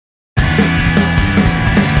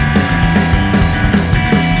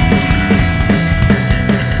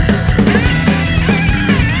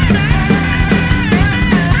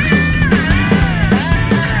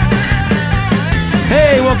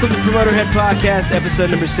Promoterhead Podcast,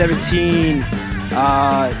 episode number 17.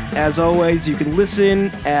 As always, you can listen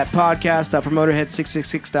at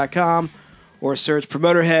podcast.promoterhead666.com or search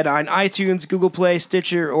Promoterhead on iTunes, Google Play,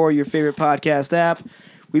 Stitcher, or your favorite podcast app.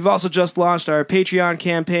 We've also just launched our Patreon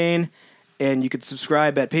campaign, and you can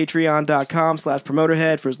subscribe at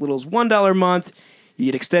patreon.com/promoterhead for as little as $1 a month. You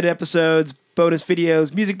get extended episodes, bonus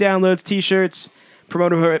videos, music downloads, t-shirts,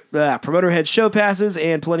 Promoterhead show passes,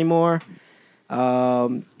 and plenty more.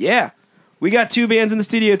 We got two bands in the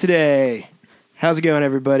studio today. How's it going,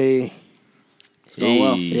 everybody? It's going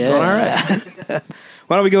well. Yeah. Going all right.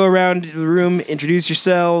 Why don't we go around the room, introduce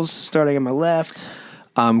yourselves, starting on my left.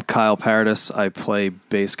 I'm Kyle Paradis. I play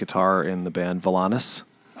bass guitar in the band Valanis.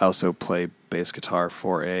 I also play bass guitar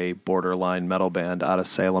for a borderline metal band out of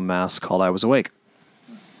Salem, Mass. called I Was Awake.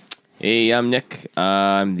 Hey, I'm Nick.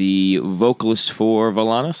 I'm the vocalist for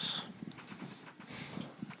Valanis.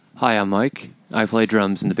 Hi, I'm Mike. I play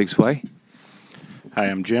drums in the Big Sway. Hi,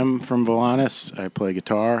 I'm Jim from Valanis. I play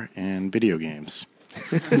guitar and video games.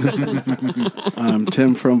 I'm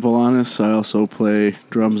Tim from Valanis. I also play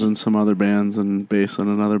drums in some other bands and bass in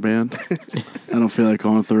another band. I don't feel like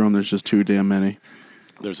going through them. There's just too damn many.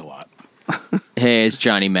 There's a lot. Hey, it's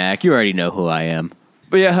Johnny Mac. You already know who I am.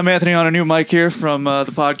 But yeah, I'm Anthony on a new mic here from the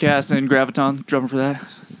podcast and Graviton, drummer for that.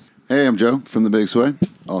 Hey, I'm Joe from the Big Sway.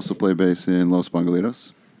 Also play bass in Los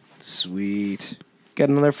Bongolitos. Sweet. Got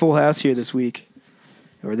another full house here this week.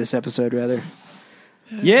 Or this episode, rather.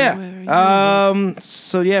 Yeah.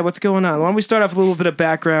 What's going on? Why don't we start off with a little bit of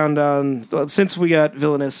background on... Since we got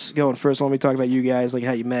Villainous going first, why don't we talk about you guys, like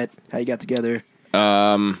how you met, how you got together?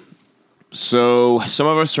 So some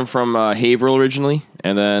of us are from Haverhill originally,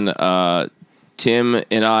 and then Tim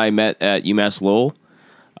and I met at UMass Lowell.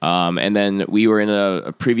 And then we were in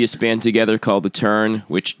a previous band together called The Turn,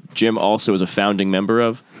 which Jim also is a founding member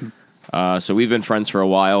of. So we've been friends for a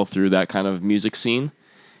while through that kind of music scene.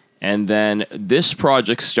 And then this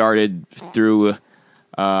project started through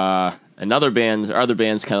another band, or other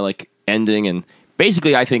bands kind of like ending. And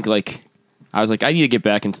basically, I think like I was like, I need to get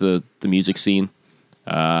back into the music scene.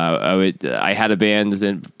 I had a band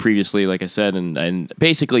then previously, like I said, and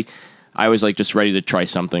basically I was like just ready to try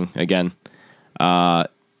something again.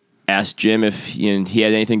 Asked Jim if he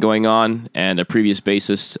had anything going on, and a previous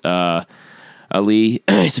bassist, Ali,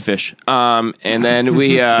 it's a fish. And then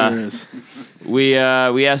we asked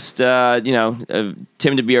Tim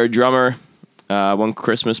to be our drummer one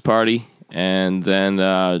Christmas party, and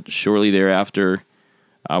then shortly thereafter,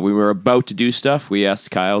 we were about to do stuff. We asked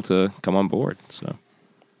Kyle to come on board. So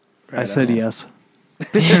I said yes.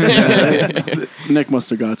 Nick must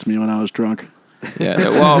have got to me when I was drunk. Yeah.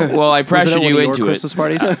 Well, I pressured you into Christmas it.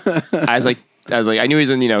 parties? I was like, I knew he was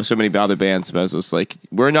in, so many other bands, but I was just like,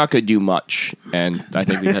 we're not going to do much. And I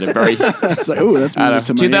think we had a very... It's like, ooh, that's music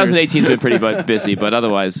to my 2018's been pretty busy, but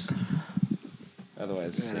otherwise,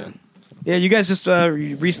 yeah. Yeah, you guys just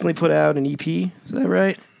recently put out an EP, is that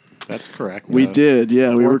right? That's correct. We did,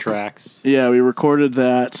 yeah. Four tracks. Yeah, we recorded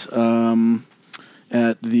that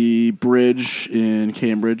at the Bridge in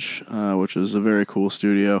Cambridge, which is a very cool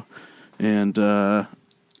studio. And, I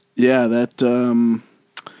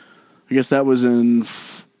guess that was in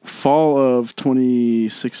fall of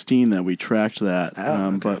 2016 that we tracked that.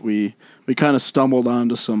 Okay. But we kind of stumbled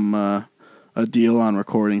onto some a deal on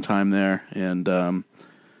recording time there, and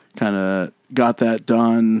kind of got that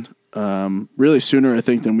done really sooner, I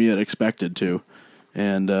think, than we had expected to.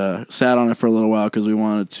 And sat on it for a little while because we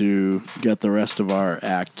wanted to get the rest of our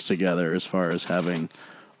act together as far as having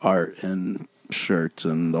art and shirts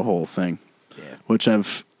and the whole thing, which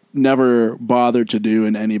I've never bothered to do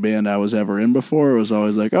in any band I was ever in before. It was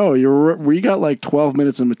always like, oh, we got like 12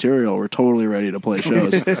 minutes of material. We're totally ready to play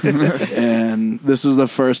shows. And this is the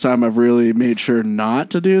first time I've really made sure not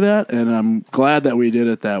to do that. And I'm glad that we did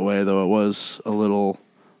it that way, though it was a little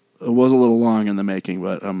long in the making,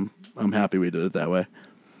 but I'm happy we did it that way.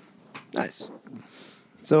 Nice.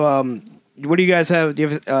 So, what do you guys have?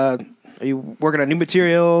 Are you working on new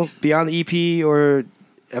material beyond the EP, or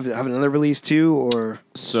have another release too, or?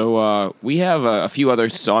 So we have a few other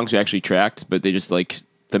songs we actually tracked, but they just like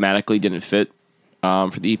thematically didn't fit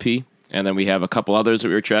for the EP. And then we have a couple others that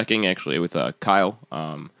we were tracking actually with Kyle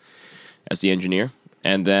as the engineer.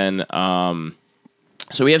 And then so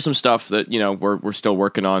we have some stuff that we're still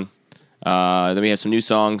working on. Then we have some new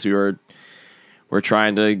songs we're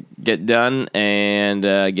trying to get done and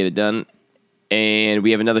get it done. And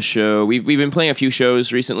we have another show. We've been playing a few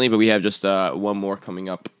shows recently, but we have just one more coming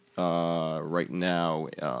up right now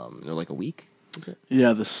in like a week.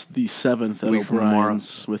 Yeah, the 7th at Week from tomorrow.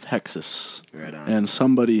 O'Brien's with Hexus. Right on. And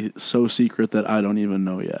somebody so secret that I don't even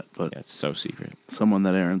know yet, but Yeah, it's so secret. someone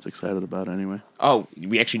that Aaron's excited about anyway. Oh,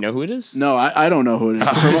 we actually know who it is? No, I don't know who it is.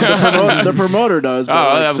 The promoter does.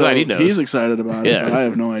 But I'm glad he knows. He's excited about it. But I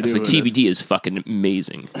have no idea. So who it is. TBD is fucking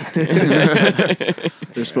amazing.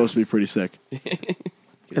 They're supposed to be pretty sick.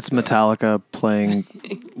 It's Metallica playing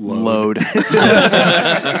Load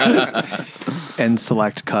and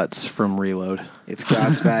select cuts from Reload. It's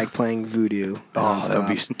Godsmack playing Voodoo. Oh,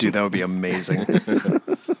 that would be amazing.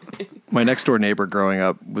 My next door neighbor growing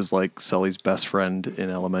up was like Sully's best friend in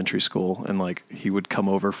elementary school, and like he would come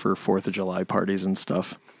over for 4th of July parties and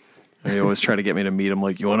stuff. And he always tried to get me to meet him.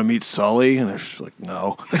 Like, you want to meet Sully? And I was like,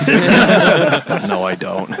 no, no, I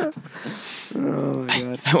don't. Oh my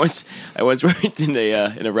god. I once worked in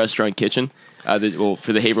a restaurant kitchen. For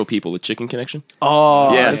the Haverhill people, the Chicken Connection.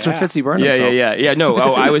 Oh, Yeah. that's where Fitzy burned Yeah, himself. yeah. No,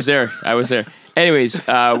 I was there. Anyways,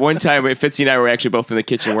 one time Fitzy and I were actually both in the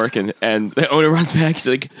kitchen working, and the owner runs back. He's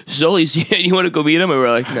like, "Sully's, you want to go meet him?" And we're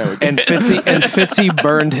like, "No." And Fitzy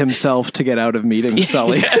burned himself to get out of meeting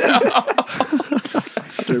Sully.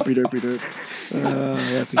 Derpy, derpy, derp.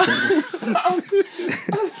 That's incredible.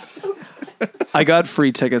 I got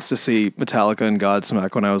free tickets to see Metallica and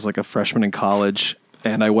Godsmack when I was like a freshman in college,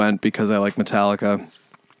 and I went because I like Metallica.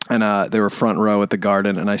 And they were front row at the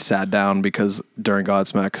Garden, and I sat down because during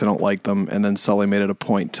Godsmack because I don't like them. And then Sully made it a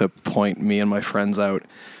point to point me and my friends out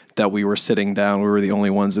that we were sitting down. We were the only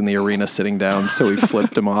ones in the arena sitting down, so we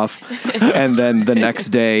flipped him off. And then the next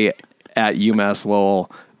day at UMass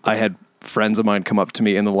Lowell, I had friends of mine come up to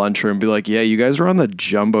me in the lunchroom and be like, yeah, you guys were on the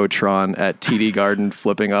Jumbotron at TD Garden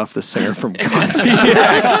flipping off the singer from Godsmack.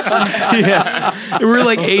 Yes. And we were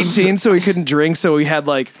like 18, so we couldn't drink, so we had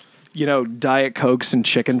like, Diet Cokes and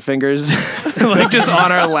chicken fingers like just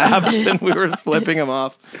on our laps, and we were flipping them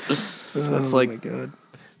off. So that's my god.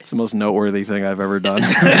 it's the most noteworthy thing I've ever done.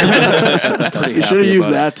 You should have used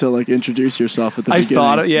that to like introduce yourself at the I beginning.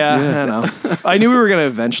 thought, I know. I knew we were going to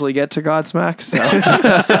eventually get to Godsmack, so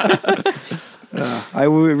I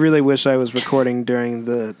really wish I was recording during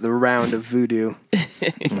the round of Voodoo.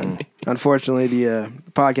 Unfortunately, the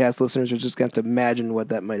podcast listeners are just going to have to imagine what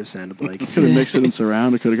that might have sounded like. Could have mixed it in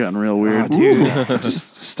surround. It could have gotten real weird. Oh, dude,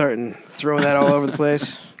 just starting throwing that all over the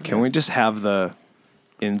place. can we just have that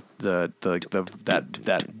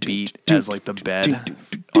beat as like the bed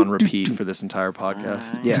on repeat for this entire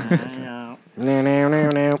podcast? Yeah.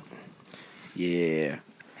 No. Yeah.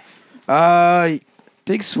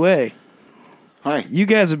 Big Sway. Hi. You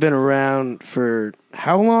guys have been around for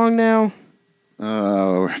how long now?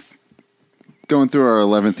 Going through our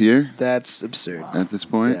 11th year That's absurd. at this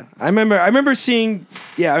point. Yeah, I remember seeing.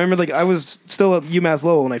 Yeah, I remember like I was still at UMass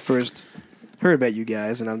Lowell when I first heard about you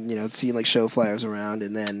guys, and I'm seeing like show flyers around,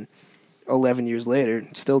 and then 11 years later,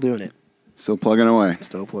 still doing it, Still plugging away.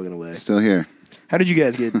 still plugging away. Still here. How did you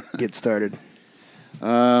guys get started?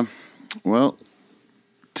 Well,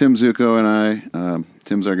 Tim Zuko and I,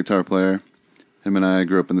 Tim's our guitar player. Him and I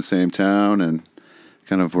grew up in the same town, and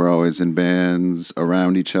kind of were always in bands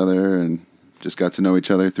around each other, and just got to know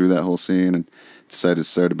each other through that whole scene, and decided to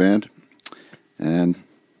start a band. And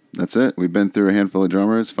that's it. We've been through a handful of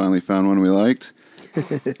drummers, finally found one we liked.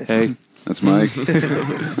 Hey, that's Mike.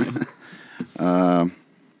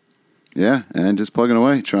 Yeah, and just plugging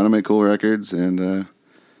away, trying to make cool records and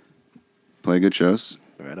play good shows.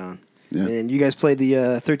 Right on. Yeah. And you guys played the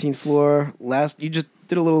 13th floor last. You just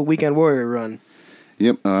did a little Weekend Warrior run.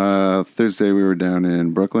 Yep. Thursday we were down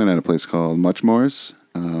in Brooklyn at a place called Muchmore's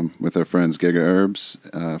with our friends Giga Herbs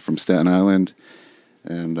from Staten Island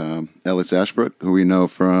and Ellis Ashbrook, who we know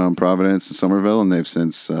from Providence and Somerville, and they've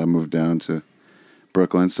since moved down to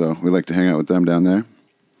Brooklyn, so we like to hang out with them down there.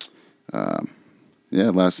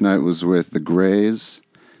 Last night was with the Grays.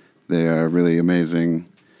 They are a really amazing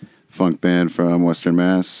funk band from Western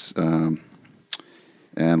Mass, and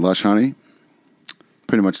Lush Honey.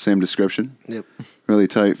 Pretty much the same description. Yep. Really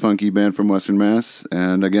tight, funky band from Western Mass.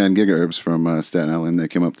 And again, Giga Herbs from Staten Island. They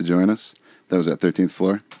came up to join us. That was at 13th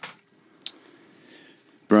floor.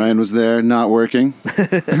 Brian was there, not working,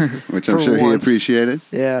 which I'm For sure he once. appreciated.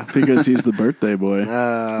 Yeah. Because he's the birthday boy.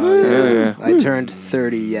 Yeah. I turned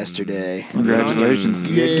 30 yesterday. Congratulations.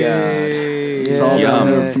 Good God. It's all Yeah.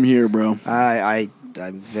 downhill from here, bro.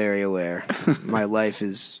 I'm very aware. My life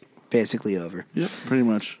is basically over. Yep, pretty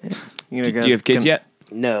much. Do you have kids yet?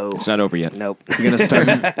 No. It's not over yet. Nope. You're gonna start.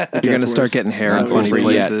 You're gonna start worse. getting hair in It's funny not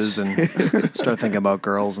over yet. places and start thinking about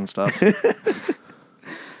girls and stuff.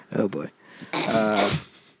 Oh boy.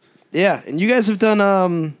 Yeah, and you guys have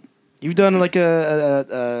done You've done like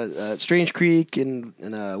a Strange Creek and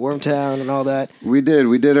Wormtown and all that. We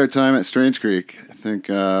did our time at Strange Creek. I think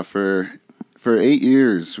for 8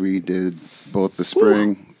 years we did both the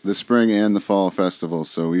spring and the fall festival.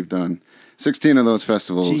 So we've done 16 of those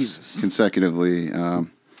festivals consecutively.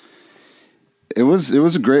 It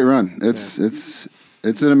was a great run. It's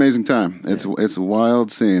an amazing time. It's a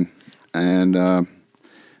wild scene, and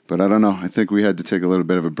but I don't know. I think we had to take a little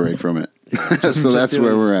bit of a break from it. So that's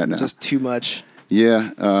where we're at now. Just too much.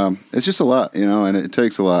 Yeah, it's just a lot, and it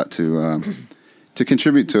takes a lot to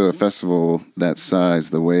contribute to a festival that size.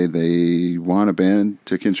 The way they want a band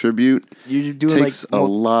to contribute, you're doing takes a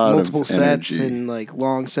lot multiple of sets energy. and like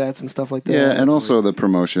long sets and stuff like that. Yeah, and also the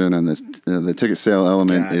promotion and the ticket sale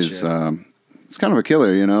element is it's kind of a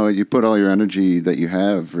killer. You put all your energy that you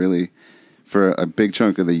have really for a big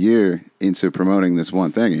chunk of the year into promoting this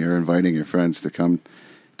one thing. You're inviting your friends to come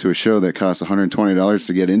to a show that costs $120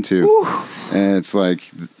 to get into. Woo. And it's like,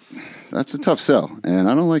 that's a tough sell. And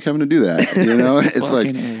I don't like having to do that. It's like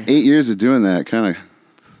 8 years of doing that kind of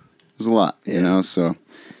was a lot, so.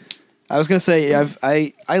 I was going to say, I've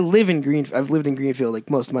lived in Greenfield like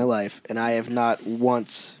most of my life, and I have not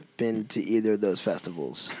once been to either of those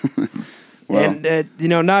festivals. Well,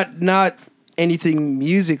 and, not anything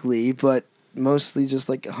musically, but mostly just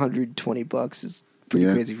like $120 is pretty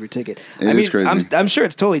crazy for a ticket. It is crazy. I'm sure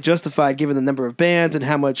it's totally justified given the number of bands and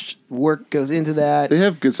how much work goes into that. They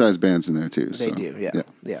have good sized bands in there too. They do, yeah.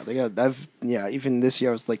 They got. Even this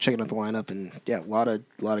year I was like checking out the lineup and a lot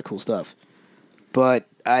of cool stuff. But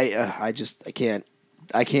I can't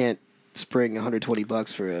spring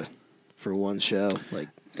 $120 for one show. Like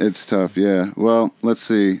it's tough. Yeah. Well, let's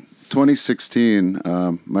see. 2016,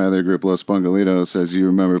 my other group, Los Bungalitos, as you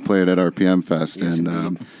remember, played at RPM Fest, yes,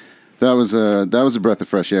 and that was a breath of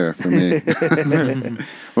fresh air for me.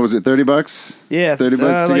 What was it, $30? Yeah,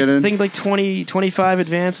 $30 to get in. I think like 25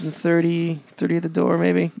 advance and 30 at the door,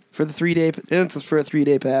 maybe for the 3 day. It's for a 3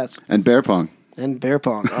 day pass. And bear pong.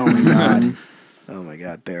 Oh my god. Oh my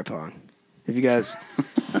god, bear pong. If you guys,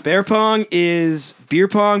 bear pong is beer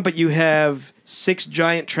pong, but you have 6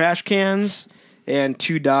 giant trash cans and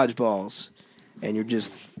 2 dodgeballs, and you're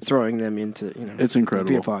just throwing them into, it's incredible.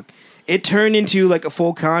 Beer pong. It turned into like a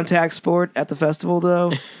full contact sport at the festival,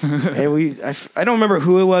 though. And I don't remember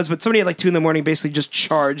who it was, but somebody at like 2 a.m. basically just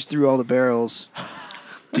charged through all the barrels.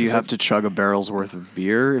 Do you have to chug a barrel's worth of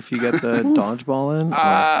beer if you get the dodgeball in?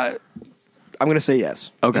 I'm going to say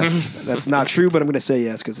yes. Okay. That's not true, but I'm going to say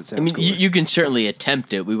yes because it sounds cool. You can certainly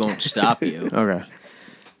attempt it. We won't stop you. Okay.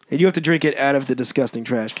 And you have to drink it out of the disgusting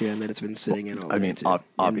trash can that it's been sitting in all day.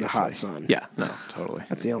 Obviously. In the hot sun. Yeah, no, totally.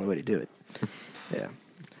 That's the only way to do it. Yeah.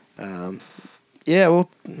 Well,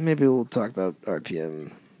 maybe we'll talk about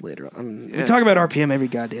RPM later on. We talk about RPM every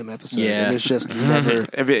goddamn episode. Yeah. And it's just never.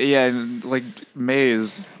 Like May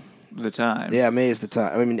is the time. Yeah, May is the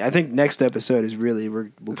time. I mean, I think next episode is really we'll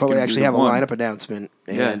probably gonna actually be have the a one. lineup announcement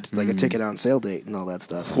and like a ticket on sale date and all that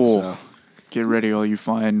stuff. Cool. So. Get ready, all you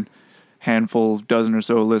fine dozen or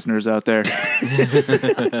so listeners out there.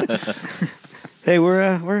 Hey,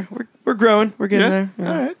 we're growing. We're getting there. All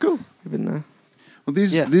right, cool. We've been. Well,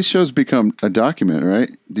 these shows become a document,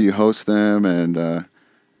 right? Do you host them, and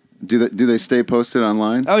do they stay posted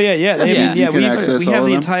online? Oh yeah. You can access We all have of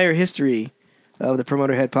the them? entire history of the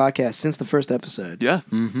Promoter Head podcast since the first episode. Yeah.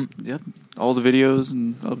 Mm-hmm. Yep. All the videos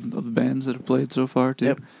and of the bands that have played so far, too.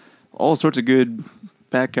 Yep. All sorts of good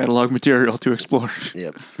back catalog material to explore.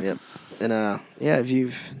 Yep. And if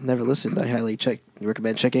you've never listened, I highly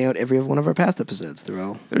recommend checking out every one of our past episodes. They're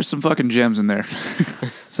all There's some fucking gems in there.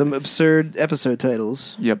 some absurd episode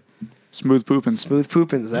titles. Yep. Smooth Poopins. Smooth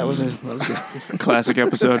Poopins. That was good. Classic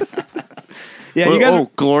episode. Yeah, you guys.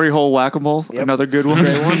 Glory Hole Whack-A-Mole. Yep. Another good one.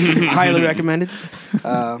 Great one. Highly recommended.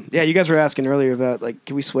 You guys were asking earlier about like,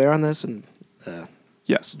 can we swear on this? And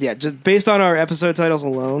Yes. yeah, just based on our episode titles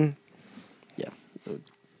alone. Yeah,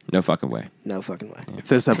 No fucking way. no fucking way. If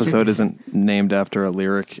this episode isn't named after a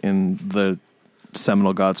lyric in the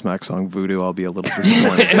seminal Godsmack song Voodoo, I'll be a little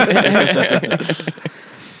disappointed.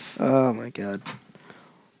 Oh my god.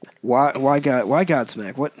 Why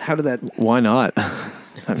Godsmack? What? How did that? Why not?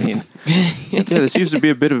 I mean, Yeah, there seems to be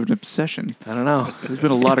a bit of an obsession. I don't know. There's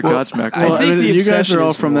been a lot of Godsmack. I Well, think the you guys obsession are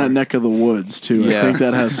all is from more- that neck of the woods too. Yeah. I think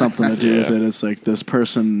that has something to do with it. It's like this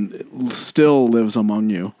person still lives among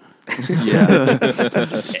you, Yeah.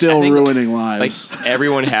 still I think, ruining Like lives.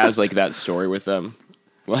 everyone has like that story with them.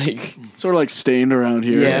 Like Sort of like Stained around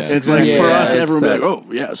here. Yes, It's like for yeah, us, it's everyone be that- like,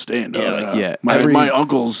 "Oh yeah, Stained." Yeah, Oh, like- yeah. My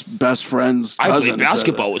uncle's best friend's cousin said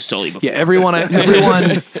that. with Sully before. Yeah, everyone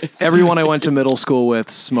I went to middle school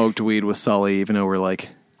with smoked weed with Sully, even though we're like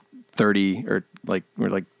 30 or like we're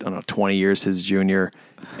like I don't know 20 years his junior,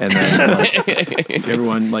 and then like,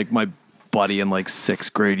 everyone like my buddy in like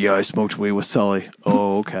 6th grade. Yeah, I smoked weed with Sully.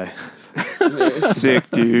 Oh, okay. Sick,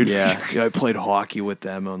 dude. Yeah, I played hockey with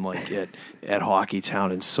them on like at Hockey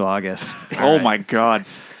Town in Saugus. Oh my god,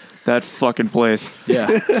 that fucking place. Yeah,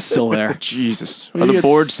 it's still there. Jesus, Well, are you the get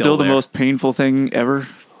boards still still the there. most painful thing ever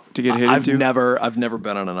to get hit I've into? never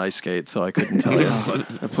been on an ice skate, so I couldn't tell you.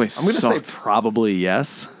 That place I'm gonna sucked. say probably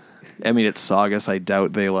yes. I mean, at Saugus, I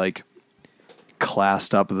doubt they like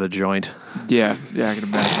classed up the joint. Yeah, I can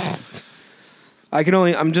imagine.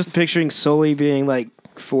 I'm just picturing Sully being like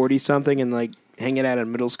 40 something and like hanging out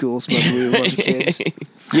in middle school smoking weed with a bunch of kids.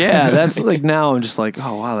 Yeah, that's like now I'm just like,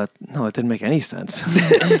 oh wow, that didn't make any sense.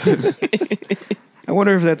 I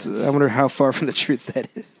wonder how far from the truth that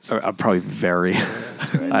is. I'm probably very.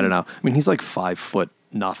 I don't know. I mean, he's like 5 foot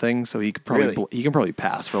nothing, so he could probably Really? he can probably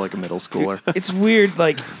pass for like a middle schooler. It's weird,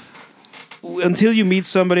 like until you meet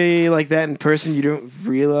somebody like that in person, you don't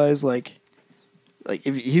realize like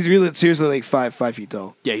if he's really seriously like 5 feet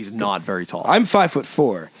tall. Yeah, he's not very tall. I'm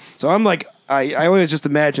 5'4", so I'm like I always just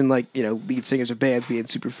imagine like lead singers of bands being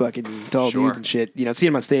super fucking tall Sure. dudes and shit. See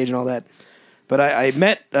him on stage and all that. But I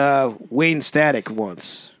met Wayne Static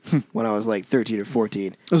once when I was like 13 or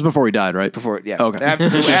 14. This was before he died, right? Before, yeah. Okay.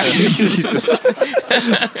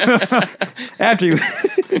 After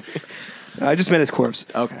I just met his corpse.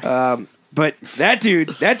 Okay. But that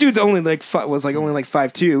dude's only like was like only like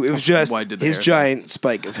 5'2". It was just Why did the his hair giant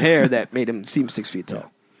spike of hair that made him seem 6 feet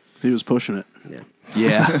tall. He was pushing it. Yeah.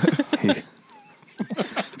 Yeah.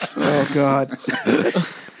 Oh God.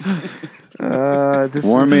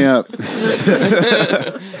 Warm me up.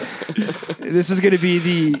 This is going to be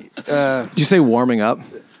the. Did you say warming up?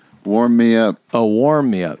 Warm me up. Oh, warm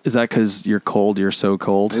me up. Is that because you're cold? You're so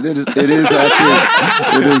cold. It is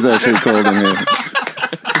actually cold in here.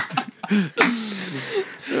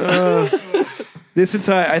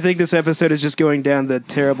 I think this episode is just going down the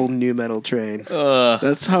terrible new metal train.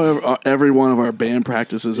 That's how every one of our band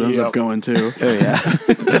practices ends up going too. Oh yeah.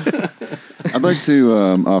 I'd like to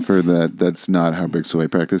offer that that's not how Big Soy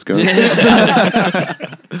practice goes.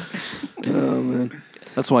 Oh man.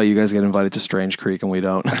 That's why you guys get invited to Strange Creek and we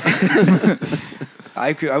don't.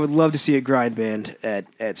 I would love to see a grind band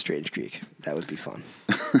at Strange Creek. That would be fun.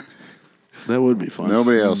 That would be fun.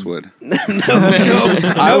 Nobody else would.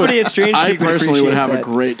 Nobody at Strange I Creek personally would appreciate have a that.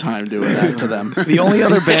 great time doing that to them. The only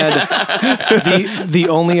other band, the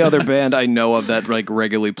only other band I know of that like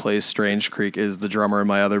regularly plays Strange Creek is the drummer in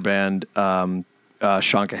my other band. Sean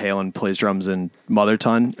Cahalan plays drums in Mother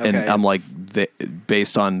Ton, and Okay. I'm like,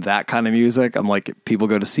 based on that kind of music, I'm like, people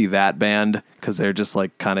go to see that band because they're just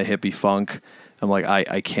like kind of hippie funk. I'm like,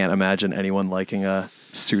 I can't imagine anyone liking a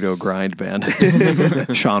pseudo grind band.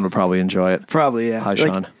 Sean would probably enjoy it. Probably, yeah. Hi, Like,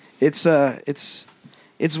 Sean.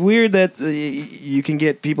 It's weird that you can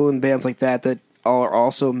get people in bands like that are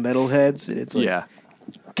also metalheads, and it's like Yeah.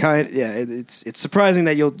 it's surprising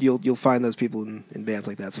that you'll find those people in bands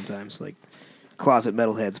like that sometimes, like closet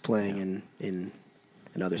metalheads playing in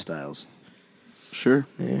other styles. Sure.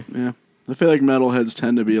 Yeah. Yeah. I feel like metalheads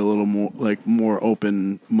tend to be a little more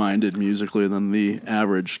open-minded musically than the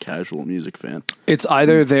average casual music fan. It's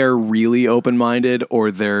either they're really open-minded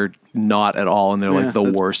or they're not at all, and they're Yeah, like the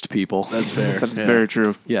that's- worst people. That's fair. That's Yeah. very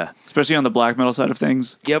true. Yeah. Especially on the black metal side of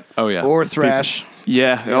things. Yep. Oh, yeah. Or thrash.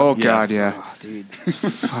 Yeah. Oh Yeah. god, yeah. Oh, dude.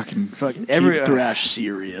 Fucking. Fucking Every every thrash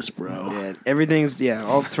serious, bro. yeah, everything's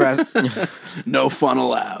all thrash. No fun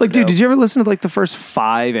allowed. Like, dude, did you ever listen to like the first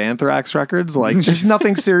 5 Anthrax records? Like, there's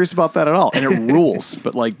nothing serious about that at all, and it rules.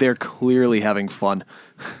 But like, they're clearly having fun.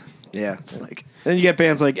 Yeah. It's like, Then you get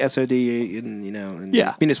bands like SOD and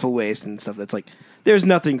Yeah. Municipal Waste and stuff. That's like there's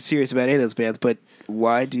nothing serious about any of those bands, but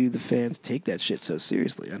why do the fans take that shit so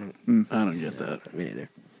seriously? I don't get that. me neither.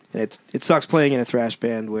 And it sucks playing in a thrash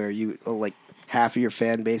band where you like half of your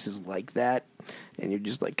fan base is like that, and you're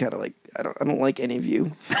just like kind of like I don't like any of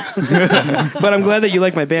you, but I'm glad that you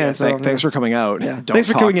like my band. So thanks for coming out. Yeah. Don't Thanks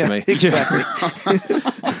for talk coming to out. me. Exactly.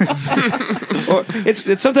 Or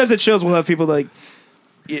it's sometimes at shows we'll have people like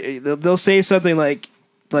they'll say something like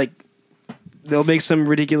they'll make some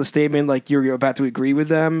ridiculous statement like you're about to agree with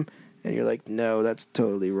them, and you're like, no, that's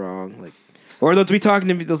totally wrong. Like, or they'll be talking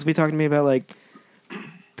to me about like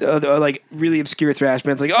really obscure thrash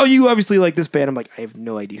bands. Like, oh, you obviously like this band. I'm like, I have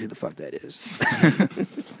no idea who the fuck that is.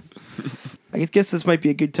 I guess this might be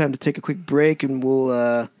a good time to take a quick break, and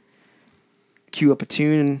we'll cue up a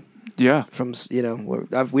tune Yeah. from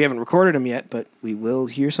we haven't recorded them yet, but we will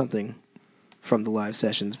hear something from the live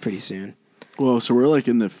sessions pretty soon. Whoa, so we're like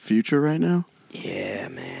in the future right now? Yeah,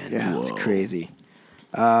 man. Yeah. It's Whoa. crazy.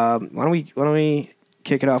 Why don't we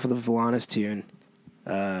kick it off with a Valanis tune.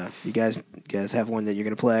 You guys have one that you're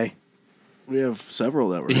gonna play? We have several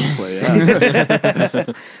that we're going to play. Yeah.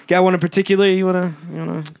 Got one in particular you wanna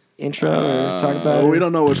intro or talk about? Oh, we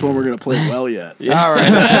don't know which one we're going to play well yet. All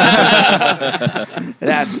right,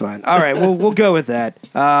 that's fine. All right, we'll go with that.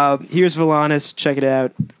 Here's Valanis. Check it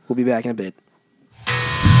out. We'll be back in a bit. Get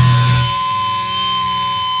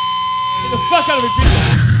the fuck out of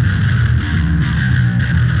Virginia.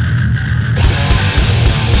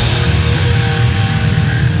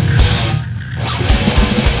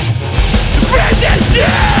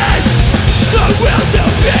 The will to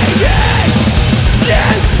be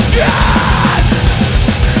yes, God!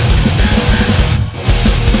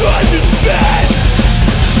 Was it bad?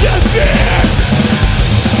 The fear!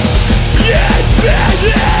 Yes,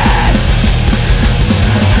 business!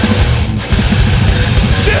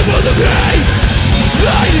 Symbol of hate!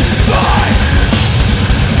 Light is fire!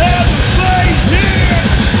 Have a place here!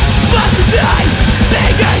 But tonight,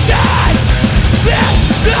 think I die! That's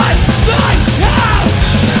not my house!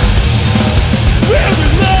 Where we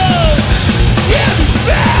love, yeah, we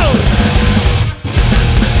found.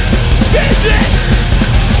 Business,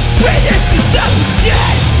 witness to double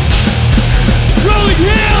shit. Rolling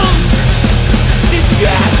hills,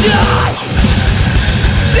 distraction.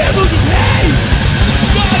 Symbols of hate,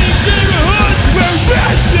 fighting neighborhoods where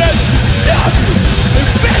residents suffer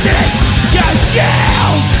and business got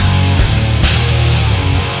killed.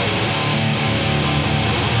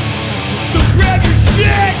 So grab your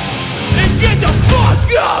shit and get the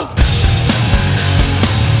fuck up!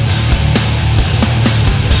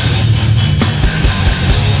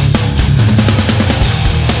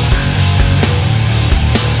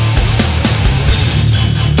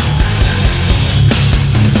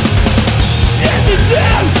 It's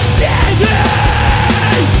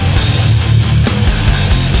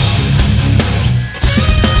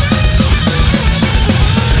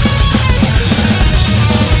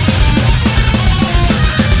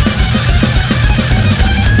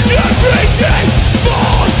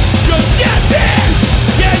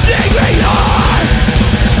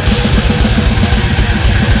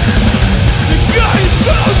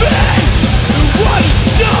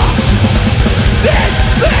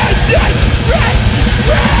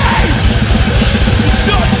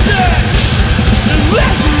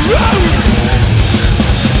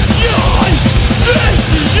a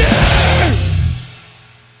new day!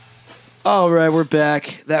 All right, we're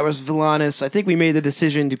back. That was Valanis. I think we made the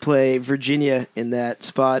decision to play Virginia in that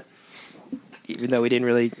spot, even though we didn't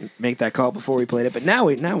really make that call before we played it. But now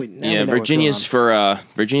we know Virginia's for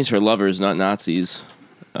lovers, not Nazis.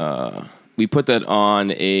 We put that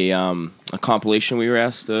on a compilation we were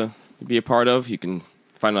asked to be a part of. You can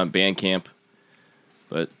find it on Bandcamp.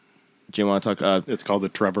 But Jim, want to talk? It's called the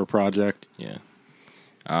Trevor Project. Yeah.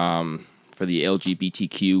 For the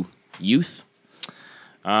LGBTQ youth.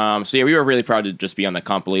 So yeah, we were really proud to just be on that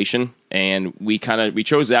compilation, and we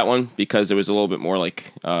chose that one because it was a little bit more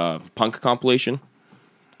like punk compilation.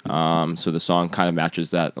 So the song kind of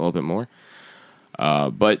matches that a little bit more.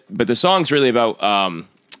 But the song's really about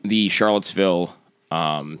the Charlottesville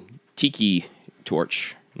tiki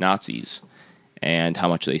torch Nazis and how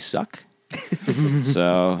much they suck.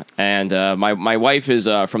 So my wife is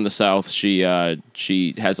from the South. She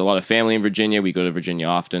has a lot of family in Virginia. We go to Virginia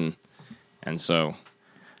often, and so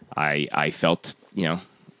I felt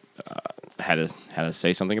had to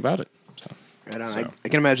say something about it. So, right on. So. I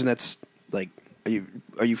can imagine that's like.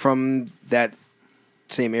 Are you from that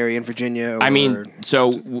same area in Virginia? Or? I mean, so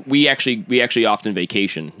we actually often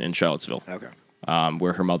vacation in Charlottesville. Okay.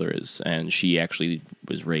 Where her mother is, and she actually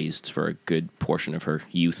was raised for a good portion of her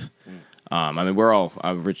youth. I mean,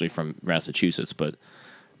 I'm originally from Massachusetts, but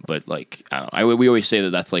like I don't know. We always say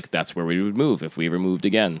that's where we would move if we ever moved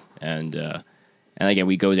again, and again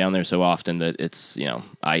we go down there so often that it's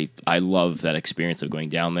I love that experience of going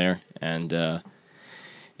down there, and I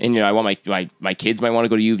want my kids might want to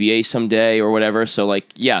go to UVA someday or whatever. So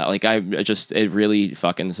it really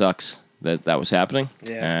fucking sucks that was happening.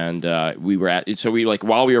 Yeah. And while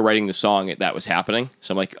we were writing the song, that was happening.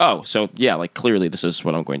 So I'm like, oh, so yeah, like clearly this is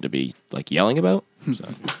what I'm going to be like yelling about. So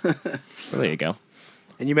there you go.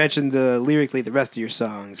 And you mentioned lyrically the rest of your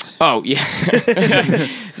songs. Oh yeah.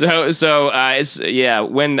 It's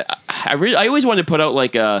when I always wanted to put out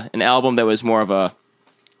like an album that was more of a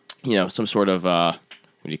some sort of what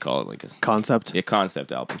do you call it, like a concept? Yeah,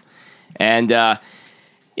 concept album. And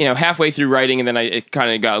halfway through writing, and then it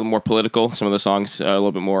kind of got a little more political. Some of the songs a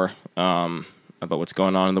little bit more about what's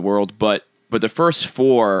going on in the world. But the first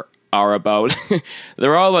four are about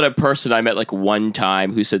they're all about a person I met like one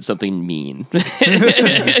time who said something mean. and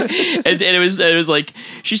it was like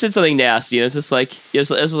she said something nasty, and it's just like it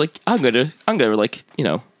was like I'm gonna like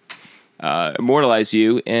immortalize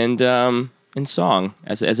you in song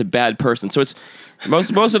as a bad person. So it's most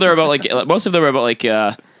of them are about like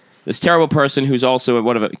this terrible person who's also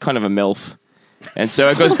kind of a MILF, and so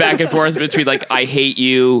it goes back and forth between like I hate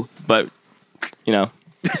you, but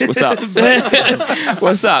what's up?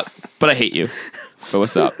 What's up? But I hate you. But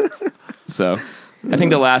what's up? So I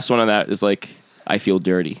think the last one on that is like I feel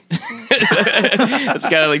dirty. That's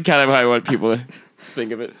kind of how I want people to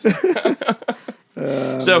think of it.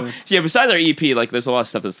 So yeah, besides our EP, like there's a lot of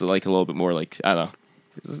stuff that's like a little bit more like I don't know.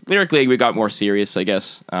 Lyrically, we got more serious, I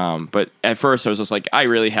guess. But at first, I was just like I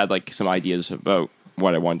really had like some ideas about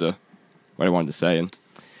what I wanted to say, and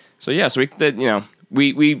so yeah, so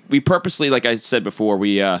we purposely, like I said before,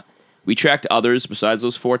 we tracked others besides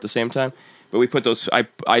those 4 at the same time, but we put those. I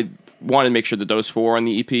wanted to make sure that those 4 on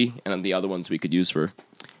the EP, and then the other ones we could use for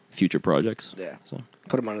future projects. Yeah, so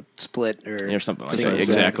put them on a split or something like that.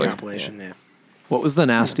 Exactly. Compilation. Yeah. What was the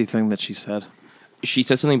nasty thing that she said? She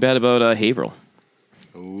said something bad about Haverhill.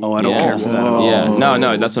 Oh, I don't care for that at all. Yeah,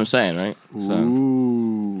 no, that's what I'm saying, right? So,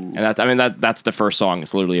 and that's the first song.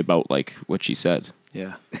 It's literally about like what she said.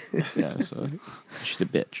 Yeah. Yeah. So she's a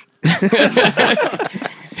bitch.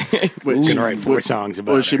 Wait, can write 4 songs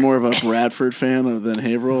about. Was she more of a Bradford fan than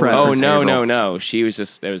Haverhill? Bradford's No. She was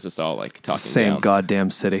just it was just all like talking. Same down.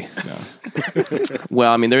 goddamn city. No.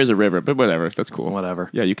 Well, I mean, there is a river, but whatever. That's cool. Whatever.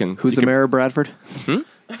 Yeah, you can. Who's the mayor of Bradford?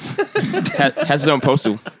 Has his own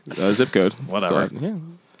postal zip code. Whatever. So, yeah.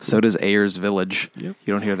 So does Ayers Village. Yep.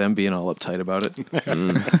 You don't hear them being all uptight about it.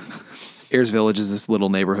 Ayers Village is this little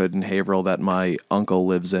neighborhood in Haverhill that my uncle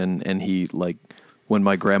lives in, and he like when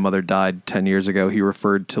my grandmother died 10 years ago, he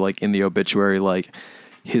referred to like in the obituary like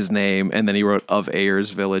his name, and then he wrote of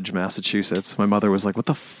Ayers Village, Massachusetts. My mother was like, "What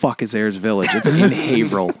the fuck is Ayers Village? It's in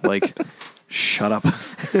Haverhill." Like, shut up.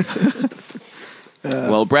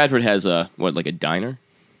 Well, Bradford has like a diner.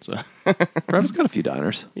 So Bradford's got a few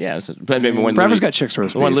diners. yeah, but maybe one Bradford's got Chick's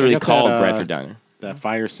roast one beef. literally Got called that, Bradford Diner. That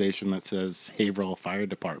fire station that says Haverhill Fire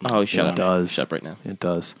Department. Oh, shut It up! does. Shut up right now. It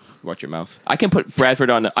does. Watch your mouth. I can put Bradford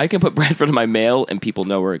on my mail, and people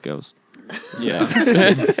know where it goes. Yeah,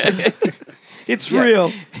 It's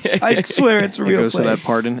real. I swear it's a It real goes place. to that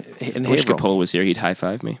part in I wish Haverhill. Capola was here. He'd high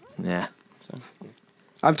five me. Yeah.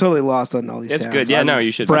 I'm totally lost on all these It's towns. good. Yeah, no,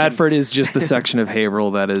 you should. Bradford is just the section of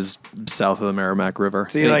Haverhill that is south of the Merrimack River.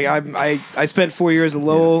 See, like I spent 4 years in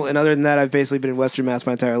Lowell, and other than that, I've basically been in Western Mass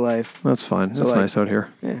my entire life. That's fine. That's like- nice out here.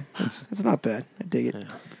 Yeah, it's not bad. I dig it.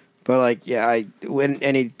 But like, yeah, when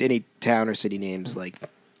any town or city names like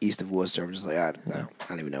east of Worcester, I'm just like, I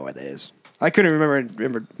don't even know where that is. I couldn't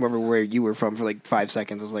remember where you were from for like 5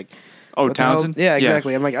 seconds. I was like, Oh, what the hell? Townsend? Yeah,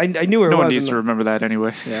 exactly. I'm like, I knew where No it one was. needs to remember that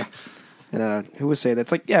anyway. Yeah. And who was saying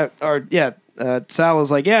that's like, Sal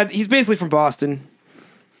was like, yeah, he's basically from Boston.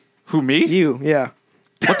 Who, me? You, yeah.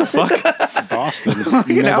 What the fuck? Boston. An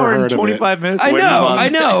Never hour and heard of it. 25 minutes I away from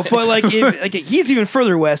know, Boston. but like, he's even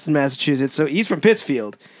further west in Massachusetts, so he's from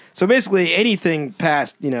Pittsfield. So basically, anything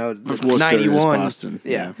past Worcester is 91, Boston.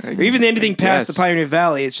 yeah, Yeah. or even anything past Yes. the Pioneer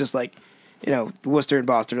Valley, it's just like Worcester and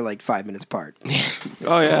Boston are like 5 minutes apart.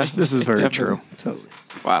 Oh, yeah. This is very Definitely. true. Totally.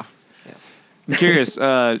 Wow. I'm curious.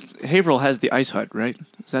 Haverhill has the Ice Hut, right?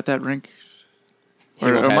 Is that rink?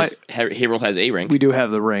 Haverhill has a rink. We do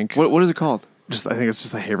have the rink. What is it called? I think it's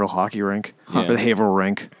just the Haverhill hockey rink. Huh. Or the Haverhill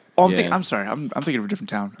rink. Oh, Yeah. I'm sorry. I'm thinking of a different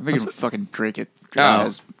town. I'm thinking of fucking Drake it. Drake Oh.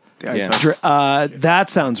 has the Ice Yeah. Hut. That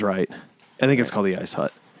sounds right. I think it's called the Ice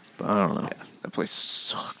Hut. But I don't know. That place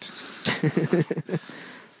sucked.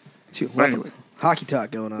 Lots of hockey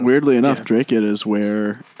talk going on. Weirdly enough, Yeah. Drake It is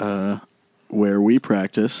where we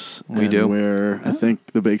practice. We and do. Where I think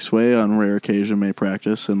the Big Sway on rare occasion may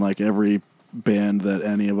practice, and like every band that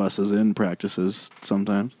any of us is in practices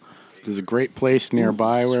sometimes. There's a great place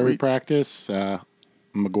nearby where we sweet. practice.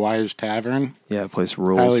 McGuire's Tavern. Yeah, the place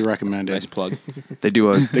rules. Highly recommended. Nice plug. They do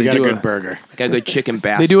a. They got a good burger. Got a good chicken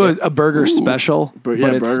basket. They do a burger special, But but yeah,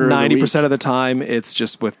 it's burger of the 90% of the time it's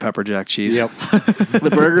just with pepper jack cheese. Yep.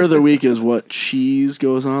 The burger of the week is what cheese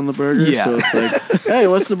goes on the burger. Yeah. So it's like, hey,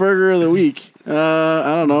 what's the burger of the week? I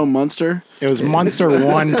don't know, Munster. It was Munster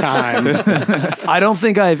one time. I don't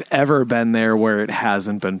think I've ever been there where it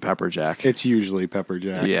hasn't been pepper jack. It's usually pepper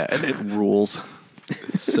jack. Yeah, and it rules.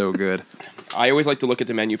 It's so good. I always like to look at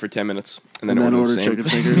the menu for 10 minutes and then, And then order order the chicken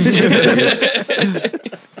same.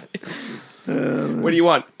 fingers. What do you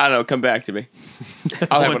want? I don't know. Come back to me.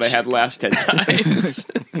 I'll have what I had last 10 times.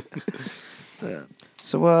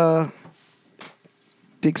 So,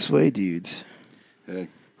 Big Sway dudes. Hey.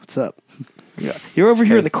 What's up? Yeah. You're over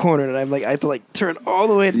here in the corner, and I'm like, I have to like turn all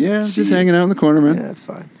the way. To Yeah, see just you. hanging out in the corner, man. Yeah, that's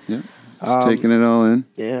fine. Yeah, just taking it all in.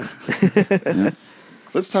 Yeah. Yeah.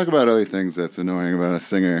 Let's talk about other things that's annoying about a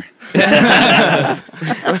singer. Want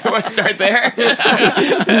to start there?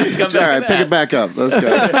 Let's come All back right, to pick that. it back up. Let's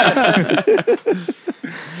go.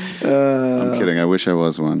 I'm kidding. I wish I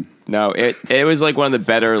was one. No, it was like one of the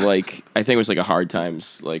better, like, I think it was like a Hard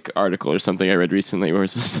Times like article or something I read recently where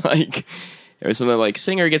it's just like, it was something like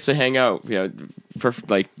singer gets to hang out, for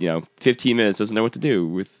like, 15 minutes, doesn't know what to do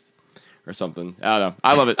with, or something. I don't know.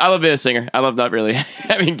 I love it. I love being a singer. I love not really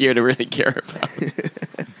having gear to really care about.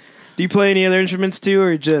 Do you play any other instruments too,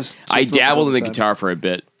 or just I vocals dabbled all in the time? guitar for a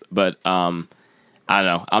bit, but I don't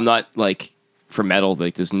know. I'm not like for metal.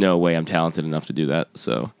 Like, there's no way I'm talented enough to do that.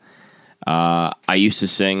 So I used to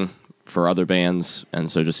sing for other bands,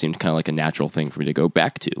 and so it just seemed kind of like a natural thing for me to go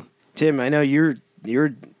back to. Tim, I know you're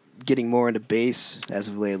getting more into bass as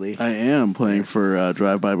of lately. I am playing for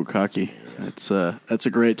Drive By Bukkake. That's a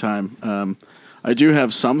great time. I do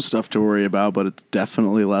have some stuff to worry about, but it's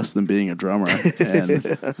definitely less than being a drummer, and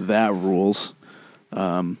that rules.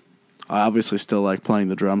 I obviously still like playing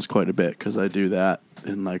the drums quite a bit because I do that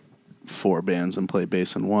in like 4 bands and play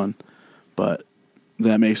bass in 1, but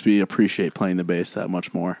that makes me appreciate playing the bass that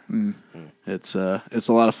much more. It's a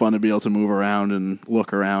lot of fun to be able to move around and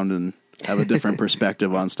look around and have a different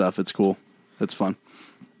perspective on stuff. It's cool. It's fun.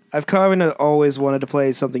 I've kind of always wanted to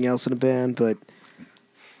play something else in a band, but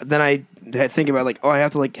then I think about like, I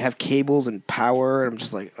have to like have cables and power, and I'm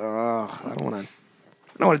just like, I don't want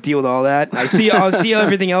to deal with all that. I see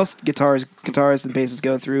everything else guitarists and bassists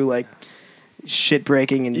go through, like shit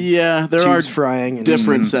breaking and Yeah, there are tubes frying and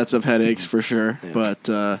different sets of headaches for sure.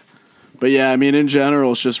 Yeah. But yeah, I mean, in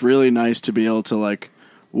general, it's just really nice to be able to like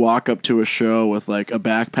walk up to a show with like a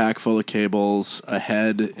backpack full of cables, a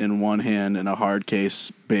head in one hand, and a hard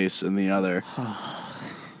case bass in the other.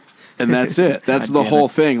 And that's it. That's the whole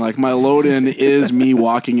thing. Like, my load-in is me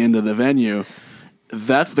walking into the venue.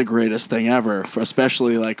 That's the greatest thing ever,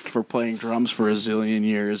 especially like for playing drums for a zillion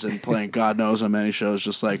years and playing God knows how many shows.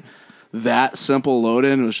 Just like that simple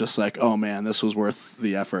load-in was just like, oh man, this was worth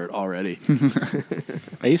the effort already.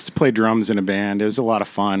 I used to play drums in a band. It was a lot of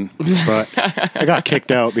fun, but I got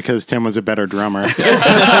kicked out because Tim was a better drummer.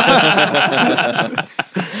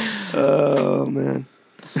 Oh man.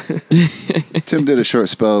 Tim did a short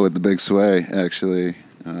spell with the Big Sway, actually.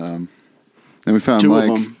 And we found 2 of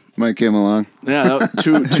Mike. them. Mike came along. Yeah,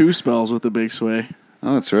 two spells with the Big Sway.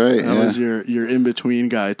 Oh, that's right. That was your in-between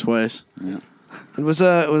guy twice. Yeah. It was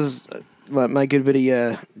my good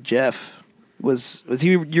buddy Jeff. Was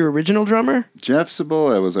he your original drummer? Jeff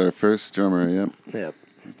Cibola was our first drummer, yep. Yep.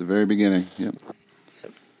 At the very beginning, yep.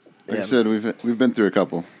 Like Yeah. I said, we've been through a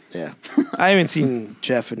couple. Yeah. I haven't seen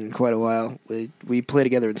Jeff in quite a while. We play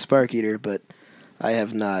together in Spark Eater, but I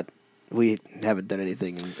have not. We haven't done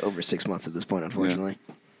anything in over 6 months at this point, unfortunately.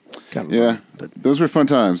 Kind of Yeah, bummed, but those were fun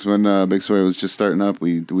times when Big Sway was just starting up.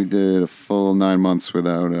 We did a full 9 months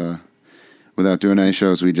without doing any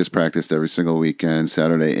shows. We just practiced every single weekend,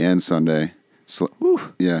 Saturday and Sunday.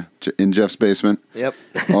 Yeah, in Jeff's basement. Yep.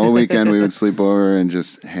 All weekend we would sleep over and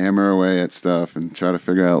just hammer away at stuff and try to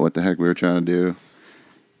figure out what the heck we were trying to do.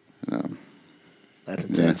 That's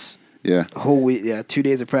intense. Yeah. A whole week. Yeah, 2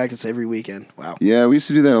 days of practice every weekend. Wow. Yeah, we used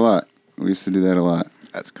to do that a lot.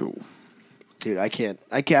 That's cool. Dude, I can't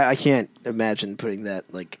imagine putting that,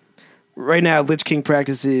 like, right now Lich King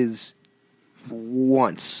practices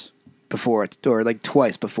once before it, or like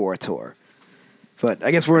twice before a tour. But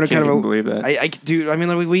I guess we're in a Can't kind of even believe that. dude, I mean,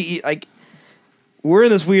 like we're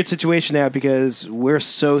in this weird situation now because we're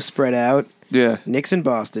so spread out. Yeah. Nick's in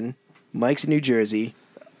Boston, Mike's in New Jersey,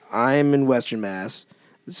 I'm in Western Mass,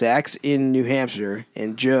 Zach's in New Hampshire,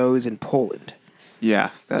 and Joe's in Poland.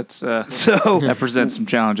 Yeah, that's So that presents some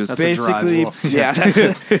challenges. basically, yeah,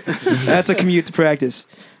 that's a commute to practice.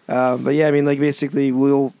 But yeah, I mean, like basically,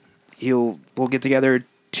 we'll get together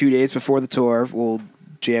 2 days before the tour. We'll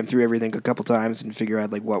jam through everything a couple times and figure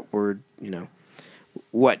out like what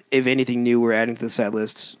if anything new we're adding to the set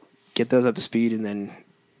list. Get those up to speed, and then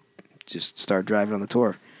just start driving on the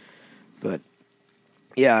tour. But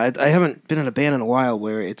yeah, I haven't been in a band in a while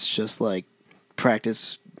where it's just like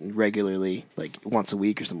practice regularly, like once a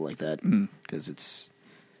week or something like that, because it's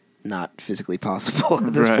not physically possible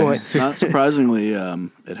at this point. Not surprisingly,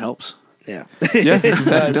 it helps. Yeah. Yeah,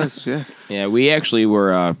 it does. Yeah. Yeah, we actually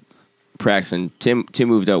were practicing. Tim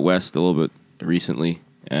moved out west a little bit recently,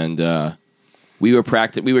 and we were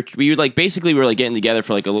practicing. We were like basically we were like getting together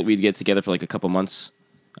for like we'd get together for like a couple months,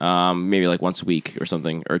 maybe like once a week or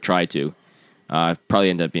something, or try to. Probably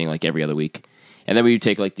end up being like every other week, and then we would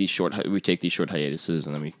take like these short hiatuses,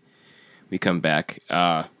 and then we we come back.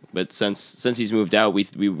 But since he's moved out,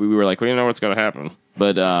 we were like, well, you know what's gonna happen.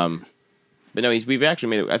 But no, we've actually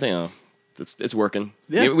made it. I think it's working.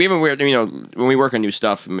 Yeah. We haven't. When we work on new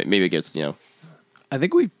stuff, maybe it gets I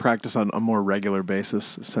think we practice on a more regular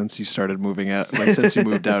basis since you started moving out. Like since you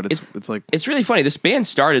moved out, it's like it's really funny. This band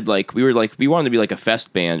started we wanted to be like a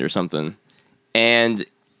fest band or something, and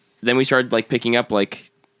then we started like picking up like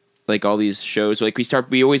all these shows. Like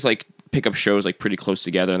we always like pick up shows like pretty close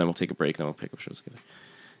together, and then we'll take a break, then we'll pick up shows together.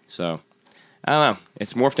 So I don't know.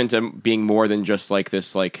 It's morphed into being more than just like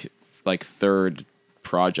this like third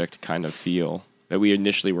project kind of feel that we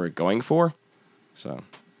initially were going for. So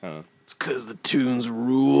I don't know. it's because the tunes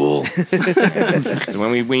rule. So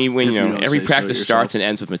when don't every say practice so starts and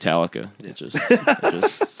ends with Metallica. It just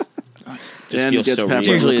And feels it gets so peppered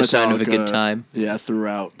real. Usually with a sign of a Metallica, good time. Yeah,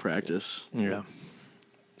 throughout practice. Yeah.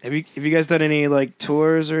 Have you guys done any like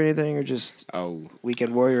tours or anything, or just Oh,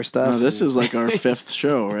 Weekend Warrior stuff? No, this is like our fifth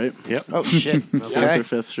show, right? Yep. Oh shit! Fourth Okay. or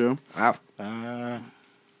fifth show. Wow.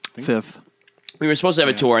 Fifth. we were supposed to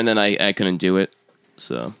have a tour, and then I couldn't do it,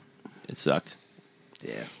 so it sucked.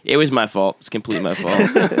 Yeah. It was my fault. It's completely my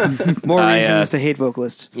fault. More I, reasons to hate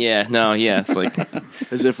vocalists. Yeah, it's like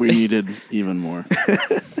As if we needed even more. you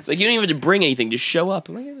don't even have to bring anything. Just show up.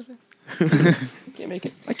 I'm like, can't make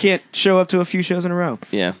it. I can't show up to a few shows in a row.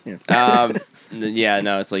 Yeah. Yeah.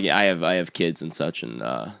 No, it's like I have kids and such, and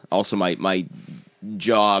also my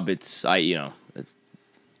job. It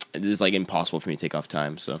is like impossible for me to take off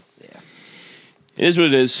time. So Yeah. it is what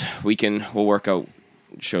it is. We'll work out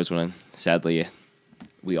shows when sadly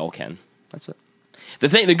we all can. That's it.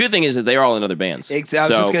 The good thing is that they're all in other bands. I was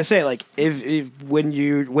just gonna say, like, if when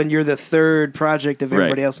you're the third project of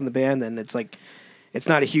everybody Right. else in the band, then it's like it's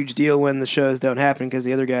not a huge deal when the shows don't happen because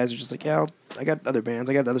the other guys are just like, yeah, I got other bands,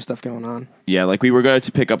 I got other stuff going on. Yeah, like we were going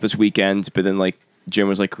to pick up this weekend, but then like Jim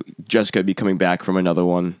was like just going to be coming back from another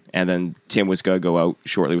one, and then Tim was going to go out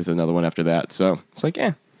shortly with another one after that. So it's like,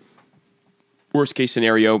 worst case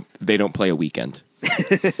scenario, they don't play a weekend,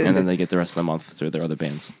 and then they get the rest of the month through their other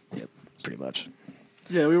bands. Yep, pretty much.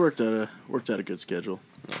 Yeah, we worked out a good schedule.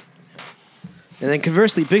 And then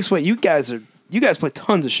conversely, Big Sweat, you guys play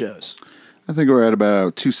tons of shows. I think we're at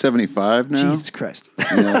about 275 now. Jesus Christ.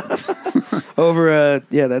 Yeah. Over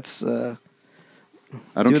that's I don't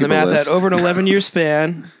doing keep the a math list. at over an 11-year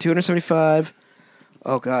span, 275.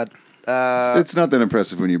 Oh God. It's not that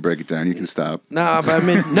impressive when you break it down. You can stop. No, but I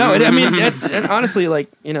mean, no. And honestly,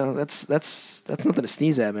 like that's nothing to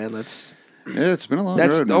sneeze at, man. Yeah, it's been a long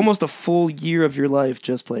That's road. man. almost a full year of your life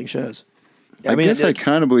just playing shows. I guess I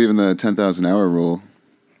kind of believe in the 10,000 hour rule.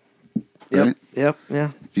 Yep. Right? Yep.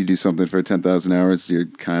 Yeah. If you do something for 10,000 hours, you're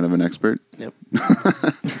kind of an expert. Yep.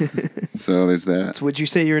 So there's that. So would you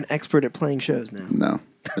say you're an expert at playing shows now? No,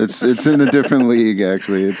 it's in a different league.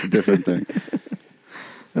 Actually, it's a different thing.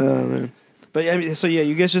 Oh man. But I mean, so yeah,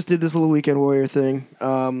 you guys just did this little Weekend Warrior thing,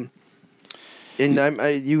 and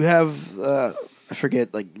you have I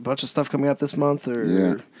forget, like a bunch of stuff coming out this month, or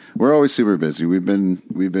Yeah, we're always super busy. We've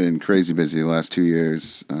been crazy busy the last 2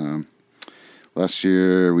 years. Last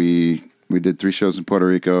year we did 3 shows in Puerto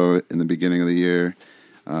Rico in the beginning of the year.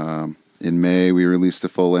 In May we released a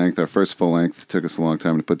full length. Our first full length took us a long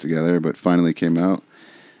time to put together, but finally came out.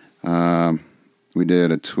 We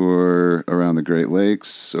did a tour around the Great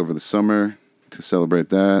Lakes over the summer to celebrate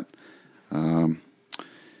that. In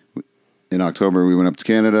October we went up to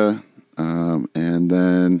Canada, and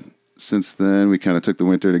then since then we kind of took the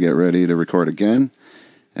winter to get ready to record again.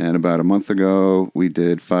 And about a month ago, we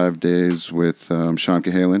did 5 days with Sean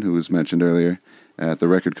Cahalan, who was mentioned earlier, at the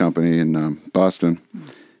record company in Boston,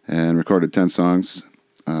 and recorded 10 songs.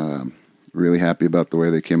 Really happy about the way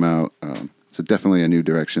they came out. It's definitely a new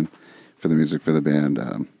direction for the music for the band,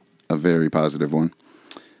 a very positive one.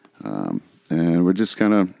 And we're just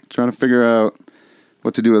kind of trying to figure out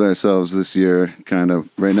what to do with ourselves this year. Kind of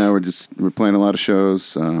right now, we're playing a lot of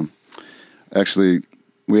shows. Actually,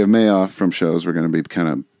 we have May off from shows. We're going to be kind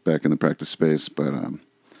of back in the practice space, but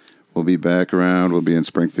we'll be back around. We'll be in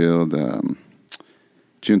Springfield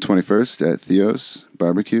June 21st at Theo's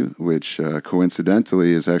Barbecue, which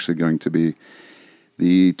coincidentally is actually going to be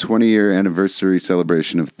the 20-year anniversary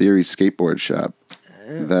celebration of Theory Skateboard Shop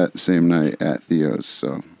that same night at Theo's.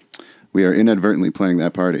 So we are inadvertently playing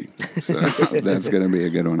that party. So that's going to be a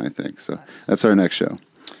good one, I think. So that's our next show.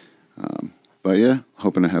 But yeah,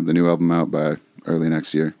 hoping to have the new album out by early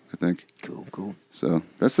next year, I think. Cool. So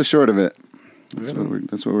that's the short of it.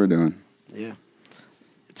 That's what we're doing. Yeah.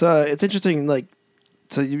 It's interesting. Like,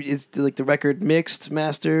 so is like the record mixed,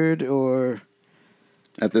 mastered, or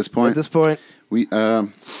At this point, at this point, we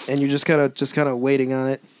and you're just kind of waiting on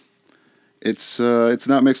it. It's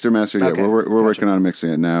not mixed or mastered yet. Okay, We're gotcha. working on mixing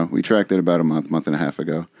it now. We tracked it about a month and a half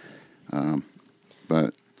ago,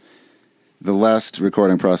 but the last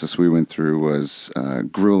recording process we went through was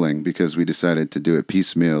grueling because we decided to do it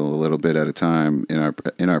piecemeal, a little bit at a time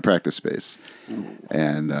in our practice space,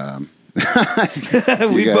 and. We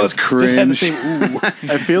guys both just had the cringe. same ooh.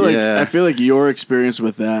 I feel like Yeah. I feel like your experience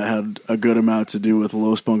with that had a good amount to do with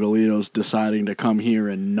Los Bungalitos deciding to come here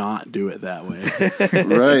and not do it that way.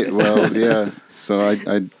 Right. Well, yeah. So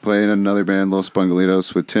I play in another band, Los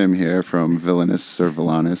Bungalitos, with Tim here from Villainous or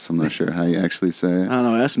Villainous. I'm not sure how you actually say I it. don't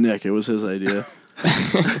know. Ask Nick. It was his idea.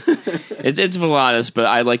 It's Villainous, but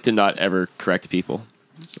I like to not ever correct people.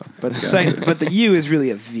 So. But the U is really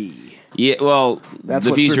a V. Yeah, well, That's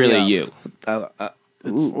the what V's threw me really off.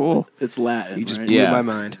 you. Ooh. It's Latin. You just right? blew Yeah. my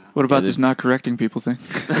mind. What about Yeah, this not correcting people thing?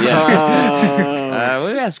 Yeah.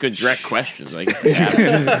 We ask good direct questions. Like,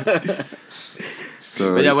 yeah.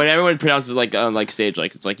 So But yeah, when everyone pronounces like on like stage,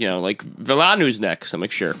 like it's like like Villanu's next. I'm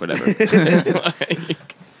like, sure, whatever.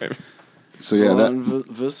 so yeah,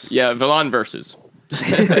 that Yeah, Villan versus.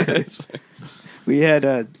 We had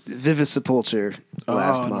Vivis Sepulture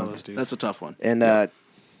last month. That's a tough one. And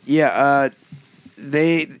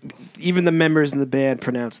they even the members in the band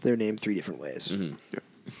pronounce their name 3 different ways. Mm-hmm.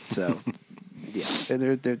 So yeah,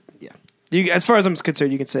 they're yeah. You, as far as I'm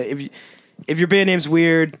concerned, you can say if your band name's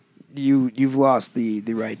weird, you've lost the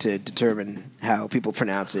right to determine how people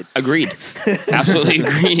pronounce it. Agreed. Absolutely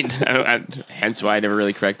agreed. Hence why I never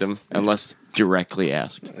really correct them unless directly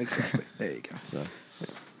asked. Exactly. There you go. So.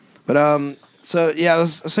 But so yeah, I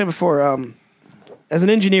was saying before, as an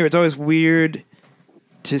engineer, it's always weird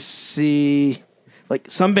to see,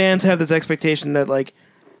 like, some bands have this expectation that, like,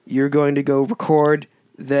 you're going to go record,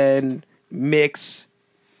 then mix,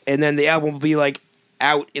 and then the album will be, like,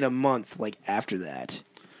 out in a month, like, after that.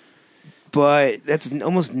 But that's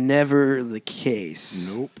almost never the case.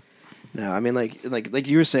 Nope. No, I mean, like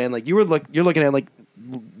you were saying, like, you're looking at, like,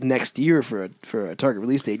 next year for a target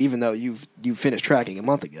release date, even though you finished tracking a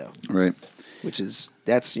month ago. right. Which is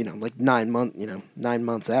that's like 9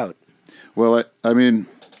 months out. Well, I mean,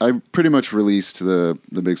 I pretty much released the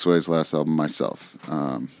Big Sway's last album myself,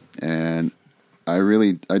 and I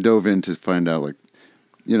dove in to find out, like,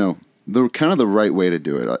 the kind of the right way to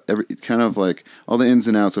do it. Kind of like all the ins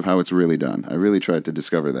and outs of how it's really done. I really tried to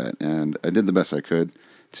discover that, and I did the best I could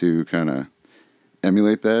to kind of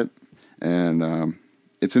emulate that. And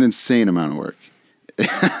it's an insane amount of work.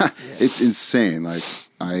 It's insane. Like,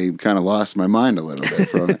 I kind of lost my mind a little bit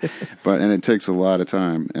from it, and it takes a lot of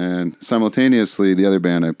time. And simultaneously, the other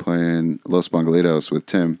band I play in, Los Bungalitos, with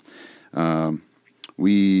Tim,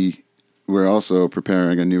 we were also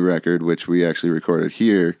preparing a new record, which we actually recorded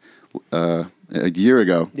here a year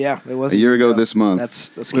ago. Yeah, it was a year ago this month.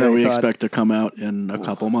 That's Well, scary. we thought. expect to come out in a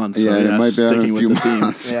couple months. Yeah, So it might be out in sticking a with few the theme.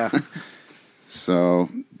 months. Yeah, So,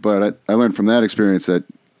 but I learned from that experience that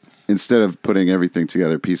instead of putting everything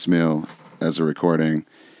together piecemeal as a recording,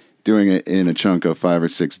 doing it in a chunk of 5 or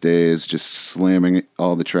 6 days, just slamming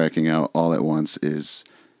all the tracking out all at once is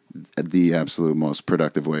the absolute most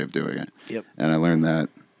productive way of doing it. Yep. And I learned that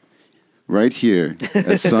right here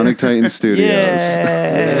at Sonic Titan Studios.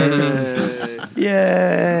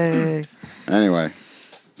 Yay! Anyway,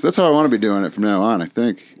 so that's how I want to be doing it from now on, I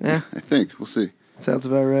think. Yeah. I think. We'll see. Sounds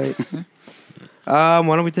about right. Why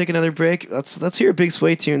don't we take another break? Let's hear a Big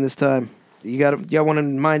Sway tune this time. You got one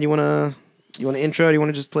in mind? You want to intro? Or you want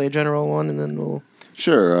to just play a general one, and then we'll.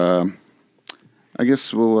 Sure. I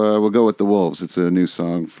guess we'll go with The Wolves. It's a new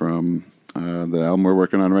song from the album we're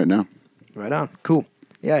working on right now. Right on. Cool.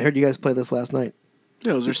 Yeah, I heard you guys play this last night.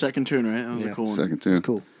 Yeah, it was their second tune, right? That was a cool one. Second tune. It's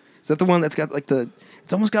cool. Is that the one that's got like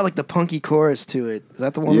it's almost got like the punky chorus to it? Is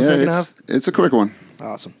that the one we're Yeah, thinking of? it's a quick one.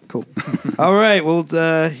 Awesome. Cool. All right. Well,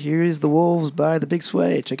 here is The Wolves by The Big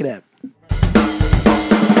Sway. Check it out.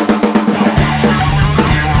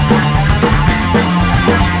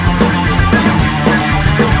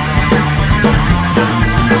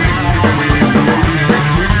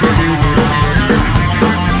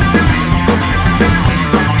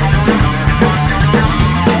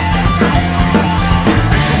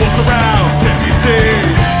 What's around? Can't you see?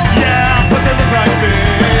 Yeah, but they're the right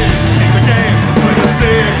thing. Keep the game, play the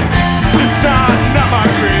scene. This time, not my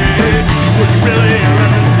creed. Would you really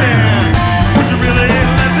understand?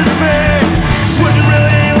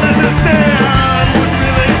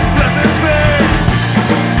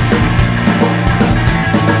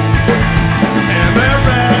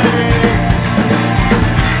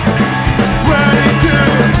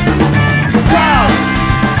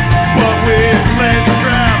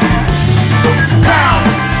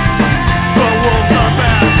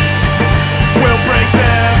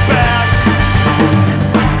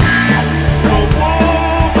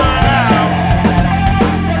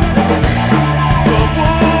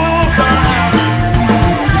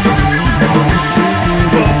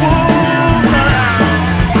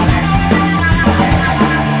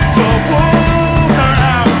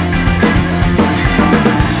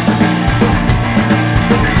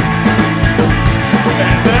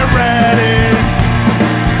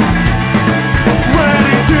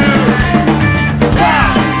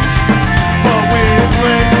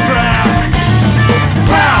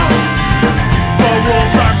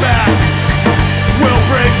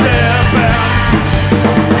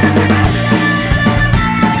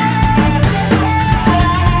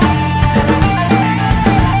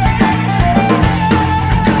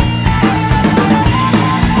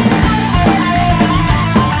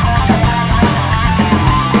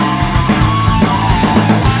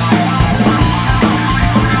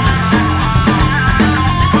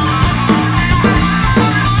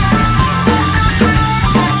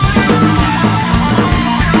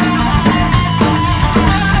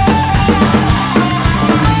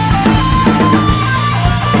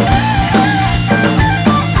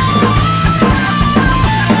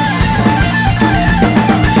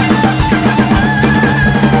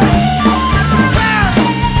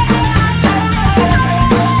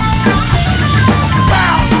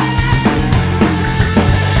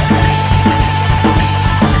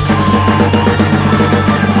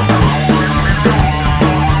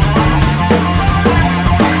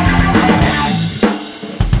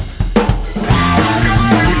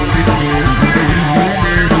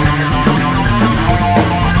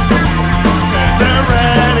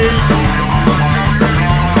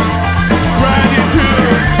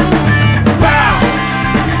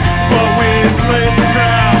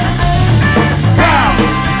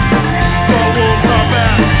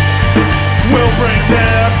 bring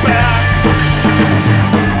them back.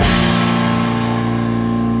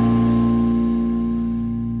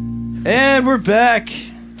 And we're back.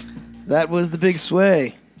 That was The Big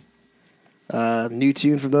Sway. New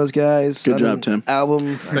tune from those guys. Good job, Tim.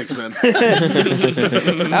 Album. Thanks, man.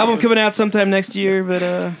 Album coming out sometime next year,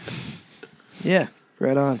 but yeah,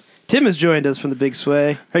 right on. Tim has joined us from The Big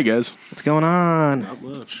Sway. Hey guys. What's going on? Not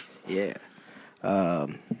much. Yeah.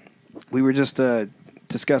 We were just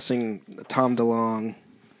discussing Tom DeLonge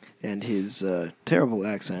and his terrible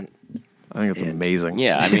accent. I think it's amazing.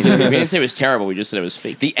 Yeah, I mean, we didn't say it was terrible. We just said it was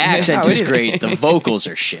fake. The accent No, it is is. great. The vocals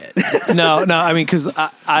are shit. No, I mean, because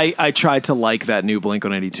I tried to like that new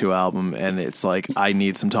Blink-182 album, and it's like, I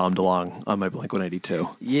need some Tom DeLonge on my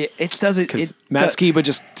Blink-182. Yeah, it doesn't. Because Matt Skiba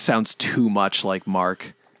just sounds too much like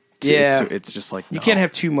Mark. Yeah. It's just like, You no. can't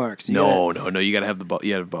have two Marks. You gotta- No, you gotta have you gotta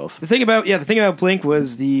have both. The thing about Blink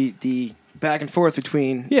was the back and forth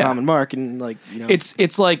between Yeah. Tom and Mark, and like, you know,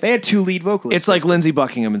 It's like they had two lead vocalists. it's like Lindsey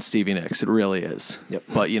Buckingham and Stevie Nicks. It really is. Yep.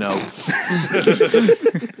 But you know,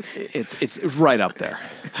 it's right up there.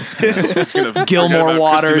 Gilmore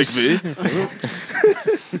Waters, you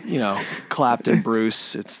know, Clapton,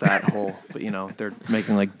 Bruce. It's that whole. But you know, they're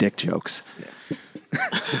making like dick jokes.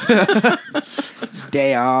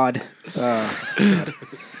 Day Odd.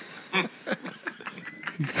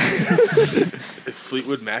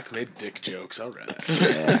 Fleetwood Mac made dick jokes. All right.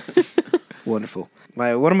 Yeah. Wonderful.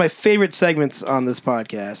 One of my favorite segments on this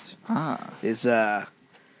podcast is I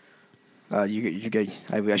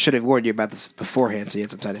should have warned you about this beforehand, so you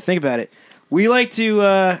had some time to think about it. We like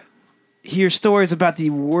to hear stories about the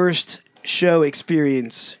worst show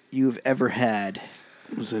experience you've ever had.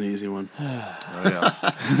 It was an easy one.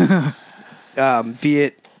 Be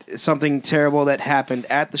it something terrible that happened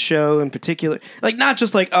at the show in particular, like not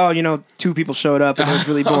just like, oh, you know, two people showed up and it was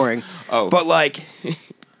really boring, but like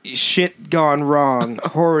shit gone wrong,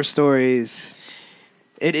 horror stories.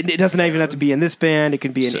 It doesn't even have to be in this band. It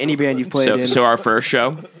could be in any band you've played in. So our first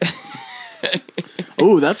show.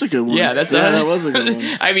 Oh, that's a good one. Yeah, that was a good one.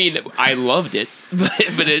 I mean, I loved it,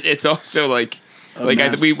 but it's also like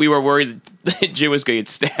mess. we were worried that Jim was going to get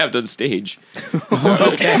stabbed on stage.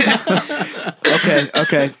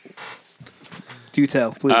 Okay. Do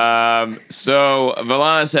tell, please. So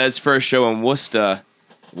Valanis had his first show in Worcester,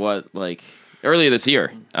 earlier this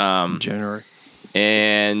year, January,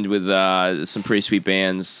 and with some pretty sweet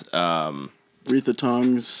bands. Wreath of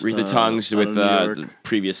Tongues. Wreath of Tongues out with of New York. the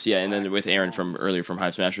previous, and then with Aaron from earlier from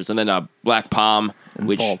Hive Smashers, and then Black Palm, and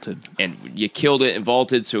which Vaulted, and you killed it, and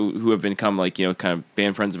Vaulted, so who have become like, you know, kind of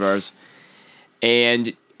band friends of ours,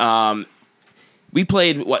 and we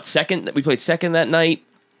played second. We played second that night.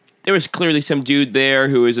 There was clearly some dude there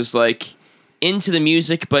who was just like into the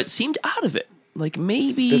music, but seemed out of it. Like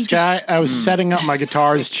maybe This guy, I was setting up my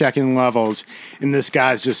guitars, checking levels, and this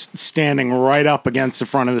guy's just standing right up against the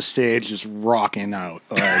front of the stage, just rocking out.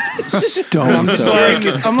 Like, stone.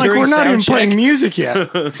 I'm like, we're not even playing music yet.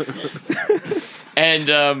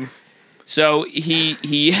 And so he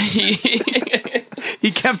He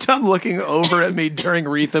kept on looking over at me during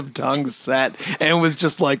Wreath of Tongues set and was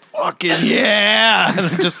just like, fucking yeah.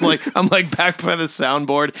 And I'm like back by the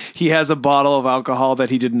soundboard. He has a bottle of alcohol that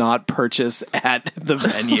he did not purchase at the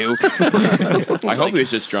venue. I hope he was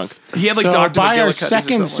just drunk. He had like So Dr. by our McGillicuddy's or second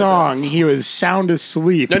something song, he was sound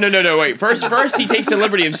asleep. No, wait. First he takes the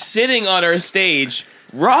liberty of sitting on our stage,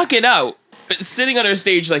 rocking out, but sitting on our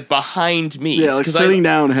stage like behind me. Yeah, like sitting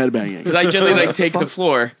down, headbanging. Because I generally like take the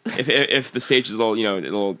floor if the stage is a little, you know, a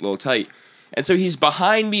little tight. And so he's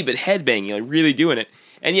behind me but headbanging, like really doing it.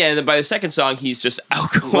 And yeah, and then by the second song, he's just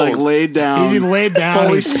out cold. Like laid down. He laid down,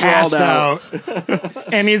 fully he's passed sprawled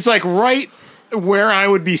out. And he's like right where I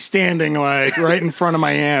would be standing, like right in front of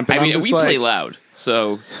my amp. And I mean, I'm we just play like, loud,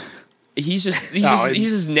 so he's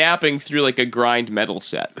just napping through like a grind metal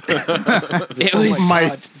set. It was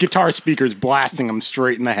my guitar speaker's blasting him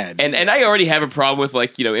straight in the head. and I already have a problem with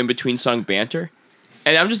like, you know, in between song banter.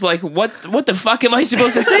 And I'm just like, what the fuck am I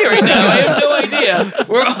supposed to say right now? I have no idea.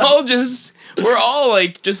 We're all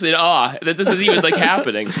like just in awe that this is even like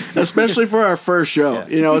happening. Especially for our first show. Yeah.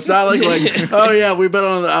 You know, it's not like, oh yeah, we've been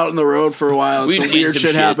out on the road for a while and We've some seen weird some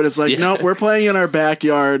shit shit. happened. It's like, Yeah. no, we're playing in our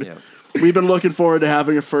backyard. Yeah. We've been looking forward to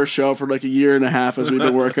having a first show for like a year and a half as we've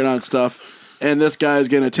been working on stuff. And this guy's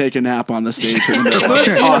going to take a nap on the stage.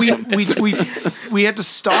 Awesome. we had to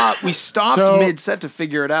stop. We stopped mid-set to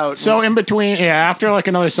figure it out. So in between, after like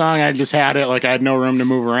another song, I just had it, like I had no room to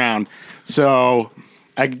move around. So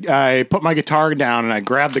I put my guitar down and I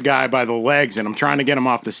grabbed the guy by the legs and I'm trying to get him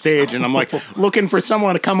off the stage. And I'm like looking for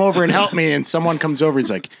someone to come over and help me. And someone comes over.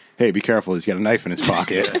 He's like, "Hey, be careful! He's got a knife in his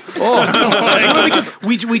pocket." Well, because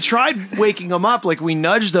we tried waking him up, like we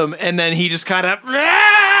nudged him, and then he just kind of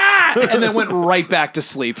and then went right back to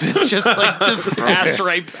sleep. It's just like just passed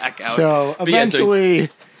right back out. So But yeah, eventually,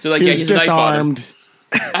 So like, he yeah, was he's a knife on him. disarmed.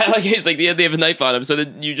 I like it's like they have a knife on him, so that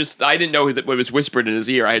I didn't know what was whispered in his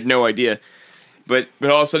ear. I had no idea. But all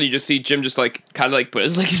of a sudden you just see Jim just like kind of like put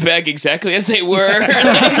his legs back exactly as they were.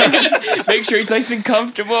 Make sure he's nice and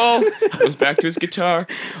comfortable. Goes back to his guitar.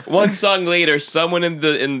 One song later, someone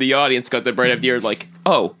in the audience got the bright idea like,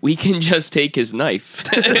 oh, we can just take his knife.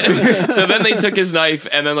 So then they took his knife,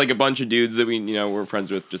 and then like a bunch of dudes that we were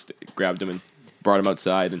friends with just grabbed him and brought him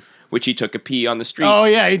outside, and which he took a pee on the street. Oh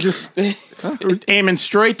yeah, he just aiming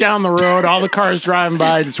straight down the road. All the cars driving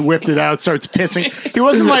by, just whipped it out, starts pissing. He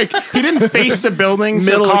wasn't like he didn't face the building.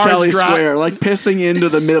 Middle so of cars Kelly Square, like pissing into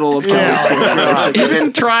the middle of Kelly Square. He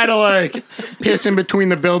didn't try to like piss in between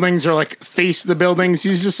the buildings or like face the buildings.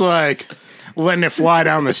 He's just like letting it fly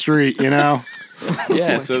down the street, Yeah,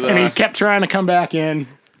 so and he kept trying to come back in.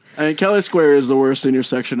 I mean, Kelly Square is the worst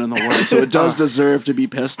intersection in the world, so it does deserve to be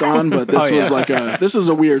pissed on. But this was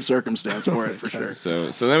a weird circumstance for it, for sure.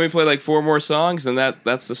 So then we played like 4 more songs, and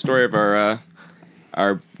that's the story of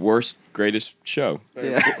our worst, greatest show.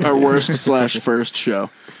 Our worst / first show.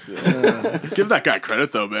 Give that guy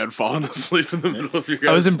credit though, man. Falling asleep in the middle of your guys'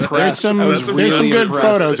 I was impressed. There's some good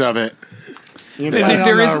photos of it. You can find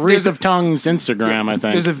it on Wreath of Tongue's Instagram, I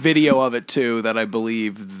think. There's a video of it too that I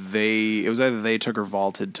believe it was either they took or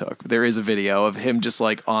Vaulted took. There is a video of him just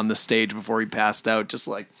like on the stage before he passed out, just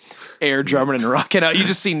like air drumming and rocking out. You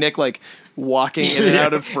just see Nick like walking in and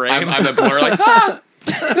out of frame. I'm the blur like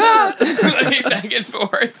back and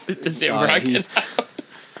forth. Just him rocking.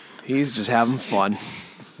 He's just having fun.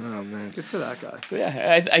 Oh man, Good for that guy. So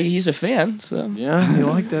yeah, he's a fan. So Yeah, you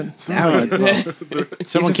like that.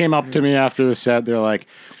 Someone came up to me after the set. They're like,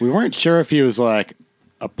 "We weren't sure if he was like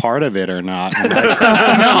a part of it or not." I'm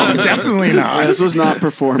like, no, definitely not. This was not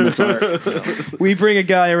performance art. we bring a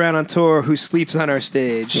guy around on tour who sleeps on our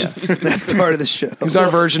stage. That's part of the show. It was our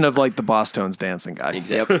version of like the Boss Tones dancing guy.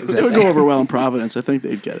 Yep. It would go over well in Providence. I think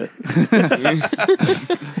they'd get it.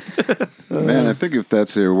 Man, I think if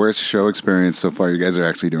that's your worst show experience so far, you guys are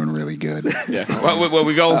actually doing really good. Yeah. Well,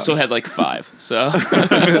 we've also had like 5. So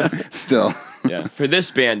Still. yeah, for this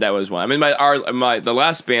band that was one. I mean, the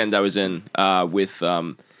last band I was in with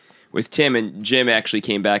Tim and Jim actually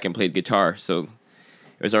came back and played guitar. So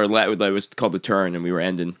it was it was called The Turn, and we were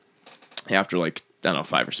ending after like I don't know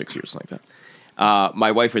 5 or 6 years like that.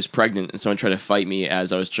 My wife was pregnant, and someone tried to fight me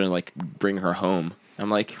as I was trying to like bring her home. I'm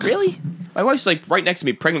like, really? My wife's like right next to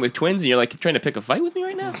me, pregnant with twins, and you're like trying to pick a fight with me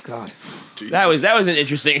right now? God, that was an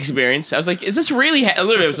interesting experience. I was like, is this really?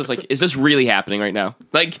 Literally, I was just like, is this really happening right now?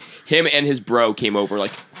 Like him and his bro came over,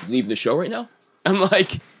 like leaving the show right now. I'm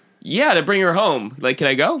like, yeah, to bring her home. Like, can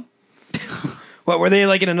I go? what were they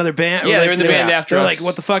like in another band? Yeah, Or, they like, were in the band after They're us. like,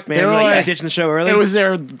 what the fuck, man? They were Like, like- ditching the show early. It was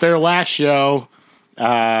their last show,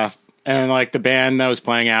 and like the band that was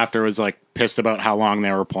playing after was like pissed about how long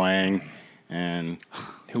they were playing, and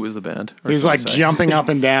Who was the band? he was like jumping up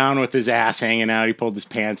and down with his ass hanging out. He pulled his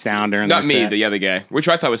pants down during Not the me, set. the other guy, which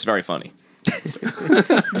I thought was very funny.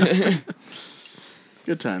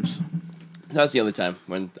 Good times. That was the other time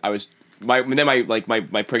when I was my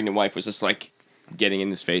pregnant wife was just like getting in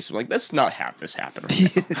his face. I'm like, let's not have this happen.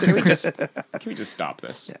 Right now. Can we just stop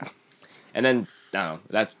this? Yeah. And then I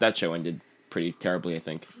don't know, that show ended pretty terribly, I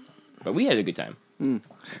think, but we had a good time.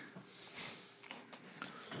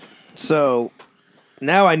 So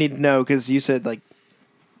now I need to know because you said like,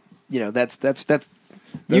 that's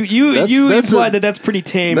you implied that that's pretty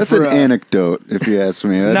tame. That's for, an anecdote, if you ask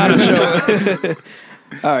me. not a show.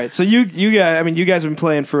 All right, so you guys, I mean, you guys have been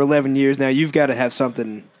playing for 11 years now. You've got to have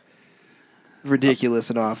something ridiculous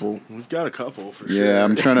and awful. We've got a couple for sure. Yeah,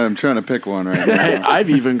 I'm trying to pick one right now. I've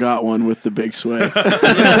even got one with the big sway.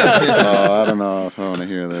 Oh, I don't know if I want to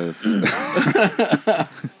hear this.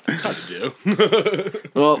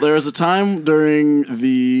 Well, there was a time during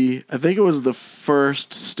I think it was the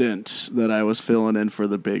first stint that I was filling in for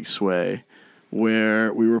the Big Sway,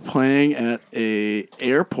 where we were playing at a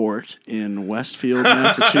airport in Westfield,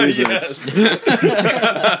 Massachusetts.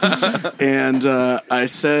 And I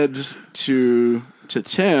said to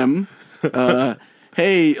Tim,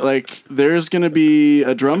 hey, like, there's going to be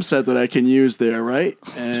a drum set that I can use there, right?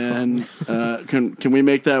 And can we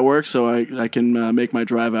make that work so I can make my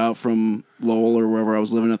drive out from Lowell or wherever I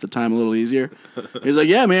was living at the time a little easier? He's like,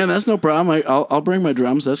 yeah, man, that's no problem. I'll bring my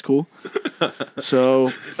drums. That's cool.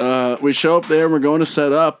 So we show up there and we're going to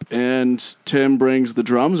set up, and Tim brings the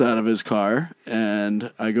drums out of his car,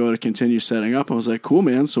 and I go to continue setting up. I was like, cool,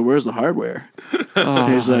 man, so where's the hardware?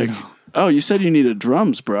 He's like, "Oh, you said you needed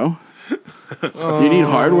drums, bro. You need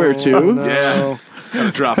hardware too." Yeah.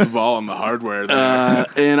 Gotta drop the ball on the hardware there.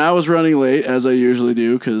 And I was running late, as I usually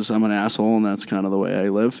do, because I'm an asshole, and that's kind of the way I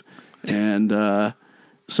live. And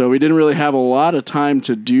so we didn't really have a lot of time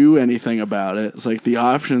to do anything about it. It's like the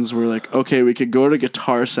options were like, okay, we could go to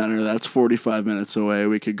Guitar Center. That's 45 minutes away.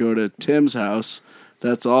 We could go to Tim's house.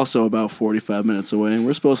 That's also about 45 minutes away. And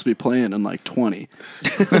we're supposed to be playing in like 20.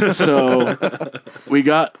 So we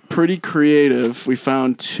got pretty creative. We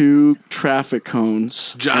found 2 traffic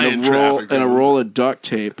cones. Giant and a roll of duct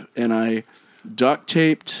tape. And I duct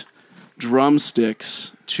taped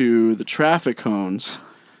drumsticks to the traffic cones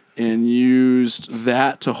and used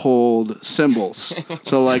that to hold cymbals.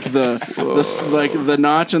 So like the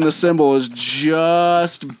notch in the cymbal is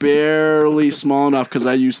just barely small enough because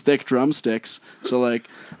I use thick drumsticks. So like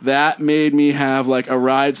that made me have like a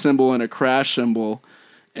ride cymbal and a crash cymbal.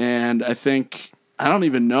 And I don't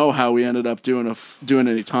even know how we ended up doing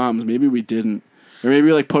any toms. Maybe we didn't. Or maybe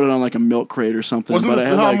we like put it on like a milk crate or something. Wasn't but the I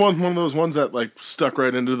had tom like, one of those ones that like stuck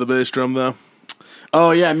right into the bass drum though?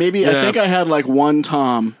 oh yeah, maybe Yeah. I think I had like one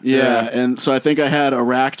tom. Yeah, and so I think I had a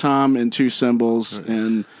rack tom and 2 cymbals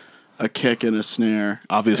and a kick and a snare.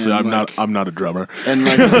 Obviously, And, I'm not a drummer. And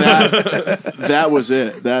like that was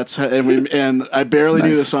it. That's how, and I barely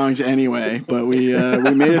knew the songs anyway, but we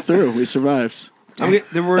made it through. We survived.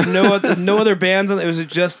 There were no other bands on it. It was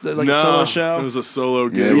just like a solo show. It was a solo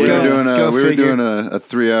Yeah, gig. we Go were figure. doing a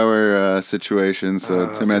 3-hour situation,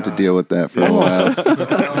 so Tim had to deal with that for a while.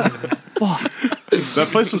 That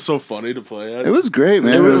place was so funny to play at. It was great,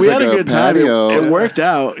 man. It was we like had a good time. patio. It worked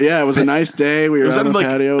out. Yeah, it was a nice day. We It were was out at on the like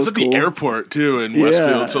patio. it It was was at cool. the airport too in Yeah,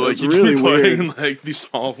 Westfield. So it like was you'd really be playing weird. like these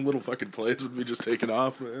small little fucking planes would be just taking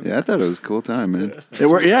off, man. Yeah, I thought it was a cool time, man. It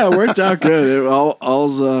worked out good.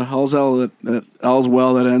 All's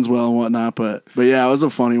well that ends well and whatnot. But yeah, it was a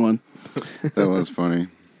funny one. That was funny.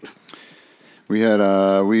 We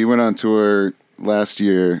went on tour last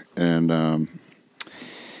year, and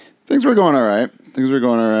things were going all right.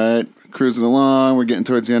 Cruising along. We're getting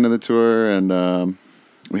towards the end of the tour, and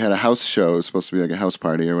we had a house show. It was supposed to be like a house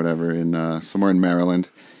party or whatever in somewhere in Maryland.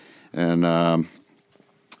 And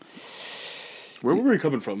Where were we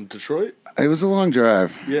coming from? Detroit? it was a long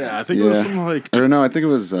drive. Yeah, I think it was from like Or no, I think it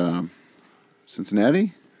was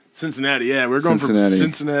Cincinnati. Cincinnati. Yeah, we were going Cincinnati. from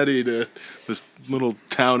Cincinnati to this little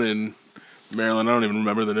town in Maryland. I don't even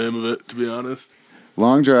remember the name of it, to be honest.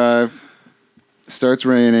 Long drive. Starts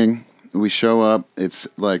raining. We show up. It's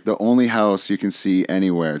like the only house you can see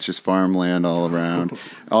anywhere. It's just farmland all around.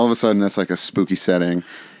 All of a sudden, that's like a spooky setting.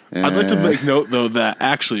 I'd like to And- make note, though, that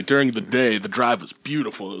actually during the day, the drive was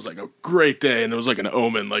beautiful. It was like a great day, and it was like an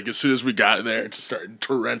omen. Like, as soon as we got there, it just started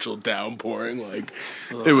torrential downpouring. Like,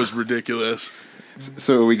 it was ridiculous.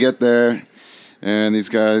 So we get there, and these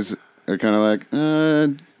guys are kind of like,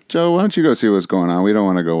 Joe, why don't you go see what's going on? We don't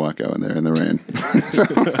want to go walk out in there in the rain. So,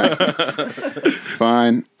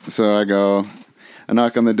 fine. So I go, I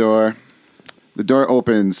knock on the door. The door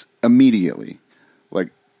opens immediately. Like,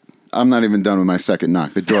 I'm not even done with my second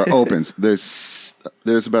knock. The door opens. There's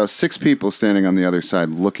about 6 people standing on the other side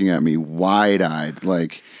looking at me wide-eyed,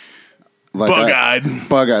 like Bug-eyed.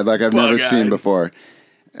 Bug-eyed, like I've never Bug-eyed. seen before.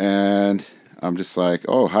 And I'm just like,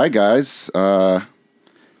 oh, hi, guys.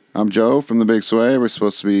 I'm Joe from the Big Sway. We're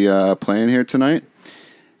supposed to be playing here tonight.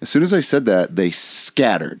 As soon as I said that, they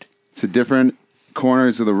scattered to different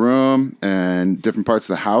corners of the room and different parts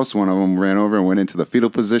of the house. One of them ran over and went into the fetal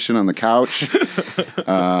position on the couch.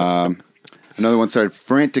 Another one started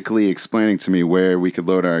frantically explaining to me where we could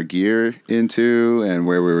load our gear into and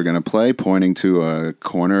where we were going to play, pointing to a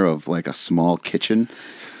corner of like a small kitchen.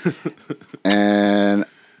 And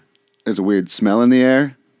there's a weird smell in the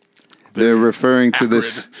air. They're referring to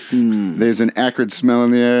this. There's an acrid smell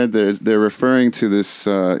in the air. They're referring to this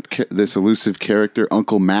this elusive character,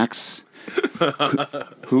 Uncle Max,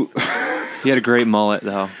 who He had a great mullet,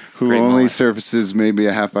 though. who Great only mullet. surfaces maybe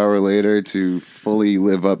a half hour later to fully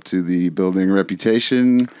live up to the building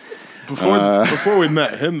reputation. Before we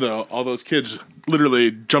met him, though, all those kids literally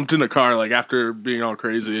jumped in a car, like after being all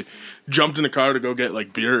crazy, jumped in a car to go get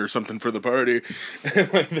like beer or something for the party.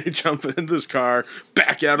 And like they jump in this car,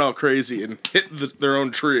 back out all crazy, and hit their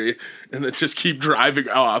own tree, and then just keep driving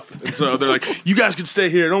off. And so they're like, "You guys can stay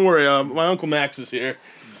here. Don't worry. My Uncle Max is here."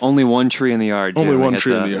 Only one tree in the yard. Only too. We one hit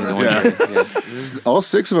tree in the yard, one yeah. tree, yeah. All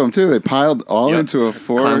 6 of them too. They piled all Yep. into a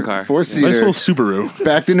Clown car. four-seater, Nice little Subaru.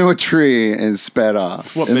 backed into a tree, and sped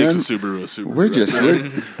off. What And makes then- a Subaru a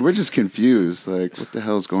Subaru? We're just confused. Like, what the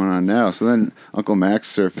hell's going on now? So then Uncle Max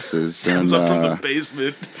surfaces, and Comes up from the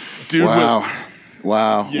basement, dude. wow,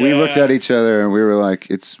 Wow. Yeah. We looked at each other and we were like,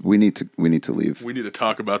 we need to leave. We need to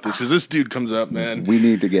talk about this because this dude comes up, man, We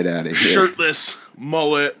need to get out of here. shirtless,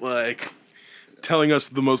 mullet, like telling us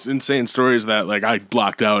the most insane stories that like I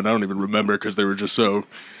blocked out and I don't even remember because they were just so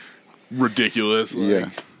ridiculous. Like, Yeah.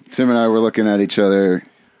 Tim and I were looking at each other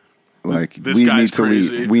like This we guy's need to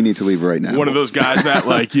crazy. leave. We need to leave right now. One of those guys that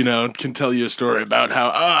like, you know, can tell you a story about how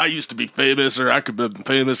I used to be famous or I could be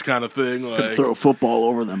famous kind of thing. Like Throw a football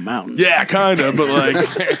over the mountains. yeah, kind of, but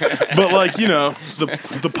like, you know,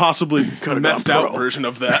 the possibly methed out version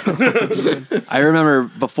of that. I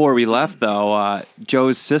remember before we left, though,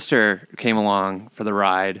 Joe's sister came along for the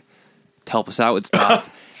ride to help us out with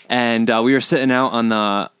stuff, and we were sitting out on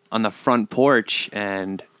the front porch,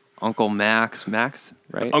 and Uncle Max,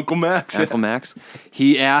 right? Uncle Max, Uncle Max.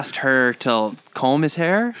 He asked her to comb his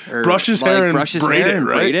hair, or Brush his hair and braid it, right?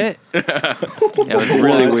 braid it. Yeah, it was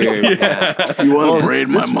really weird. Yeah. You want to braid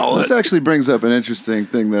my mullet? This actually brings up an interesting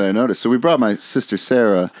thing that I noticed. So we brought my sister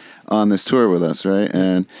Sarah on this tour with us, right?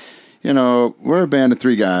 And you know, we're a band of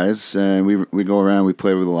 3 guys, and we go around. We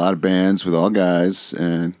play with a lot of bands with all guys,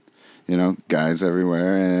 and you know, guys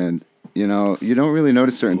everywhere. And you know, you don't really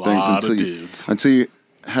notice certain things until you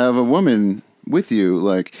have a woman with you.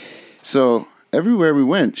 Like, so everywhere we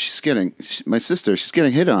went, my sister, she's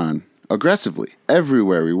getting hit on aggressively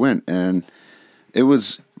everywhere we went, and it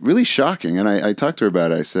was really shocking. And I talked to her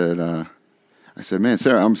about it. I said, man,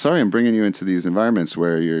 Sarah, I'm sorry I'm bringing you into these environments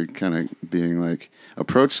where you're kind of being like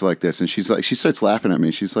approached like this. And she starts laughing at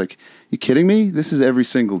me. She's like, you kidding me? This is every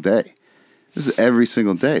single day. This is every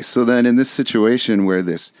single day. So then in this situation where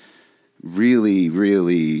this really,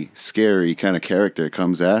 really scary kind of character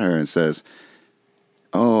comes at her and says,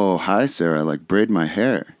 oh, hi, Sarah, like braid my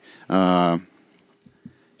hair.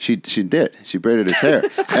 She did. She braided his hair.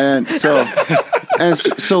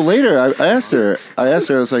 So later I asked her, I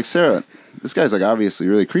was like, Sarah, this guy's like obviously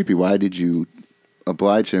really creepy. Why did you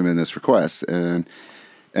oblige him in this request? And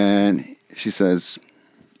she says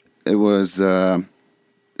it was the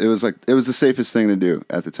safest thing to do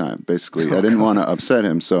at the time. Basically, I didn't want to upset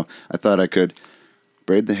him, so I thought I could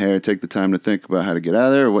braid the hair, take the time to think about how to get out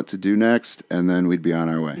of there, or what to do next, and then we'd be on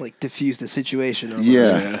our way. Like diffuse the situation. Almost.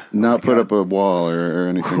 Yeah, not put up a wall or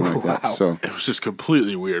anything like that. So it was just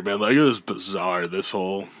completely weird, man. Like it was bizarre. This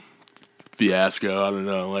whole fiasco. I don't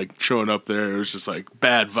know. Like showing up there, it was just like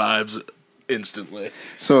bad vibes instantly.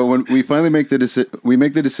 So when we finally make the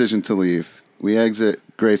decision to leave, we exit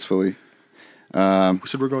gracefully. We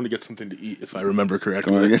said we're going to get something to eat, if I remember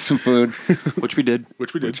correctly. Going to get some food, Which we did.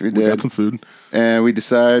 Which we did. We got did. some food. And we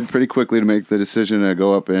decide pretty quickly to make the decision to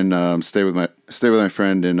go up and stay with my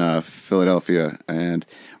friend in Philadelphia. And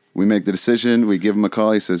we make the decision. We give him a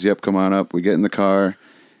call. He says, "Yep, come on up." We get in the car.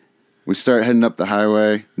 We start heading up the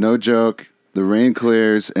highway. No joke. The rain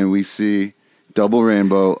clears, and we see double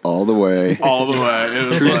rainbow all the way. All the way. It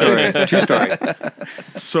was True story.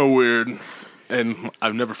 so weird. And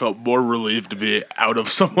I've never felt more relieved to be out of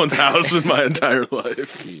someone's house in my entire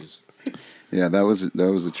life. Jeez. Yeah, that was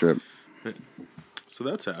a trip. So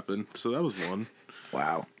that's happened. So that was one.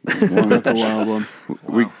 Wow. That's a wild one.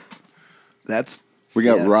 We we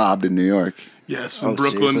got robbed in New York. Yes, in Oh,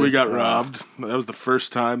 Brooklyn seriously? we got Wow. robbed. That was the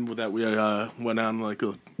first time that we went on like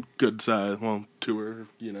a good tour,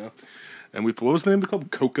 you know. And what was the name of the club?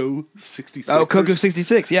 Coco 66. Oh, Coco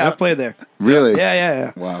 66. Yeah, I've played there. Really?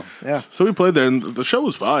 Yeah. Wow. Yeah. So we played there, and the show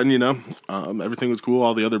was fine, you know. Everything was cool.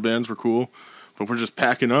 All the other bands were cool. But we're just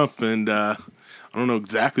packing up, and I don't know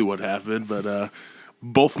exactly what happened, but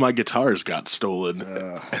both my guitars got stolen.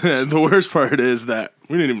 And the worst part is that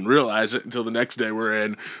we didn't even realize it until the next day we're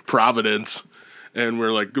in Providence, and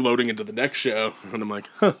we're, like, loading into the next show. And I'm like,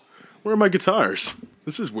 where are my guitars?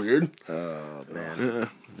 This is weird. Oh, man.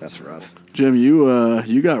 That's rough. Jim,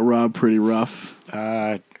 you got robbed pretty rough.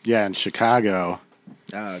 Yeah, in Chicago,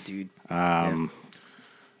 Oh, dude.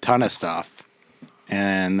 ton of stuff,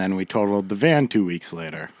 and then we totaled the van 2 weeks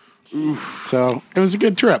later. So it was a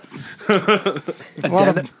good trip.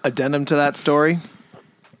 Addendum to that story.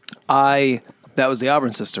 That was the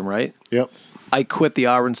Auburn system, right? Yep. I quit the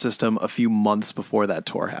Auburn system a few months before that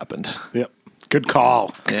tour happened. Yep. Good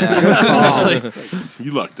call. Yeah, seriously.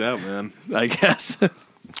 You lucked out, man. I guess.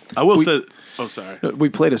 I will say... Oh, sorry. We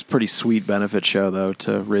played a pretty sweet benefit show, though,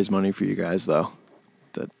 to raise money for you guys, though.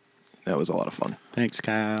 That was a lot of fun. Thanks,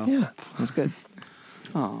 Kyle. Yeah, it was good.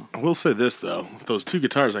 I will say this, though. Those 2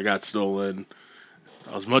 guitars I got stolen,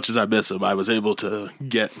 as much as I miss them, I was able to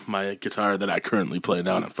get my guitar that I currently play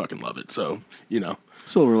now, and I fucking love it. So, you know.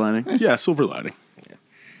 Silver lining. Yeah, silver lining.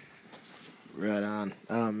 Right on.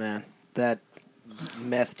 Oh, man. That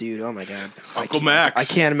meth dude. Oh my god, Uncle Max. I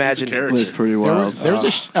can't imagine. He's a character. It's pretty wild. There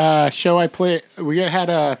was a show I played. We had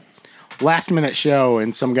a last minute show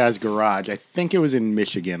in some guy's garage. I think it was in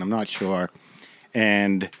Michigan. I'm not sure.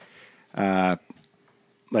 And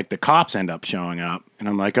like the cops end up showing up, and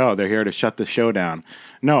I'm like, oh, they're here to shut the show down.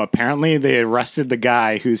 No, apparently they arrested the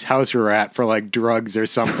guy whose house we were at for like drugs or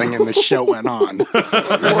something, and the show went on.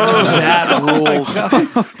 That rules.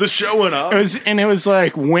 The show went up. It was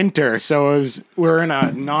like winter, so we're in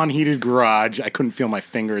a non-heated garage. I couldn't feel my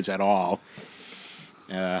fingers at all.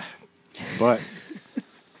 But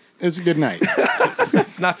it was a good night.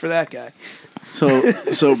 Not for that guy.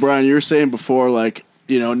 So Brian, you were saying before, like,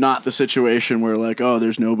 you know, not the situation where like, oh,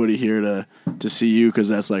 there's nobody here to see you because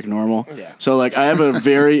that's like normal. Yeah. So like, I have a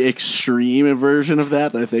very extreme version of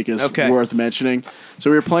that I think is worth mentioning. So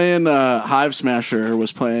we were playing. Hive Smasher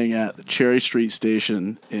was playing at the Cherry Street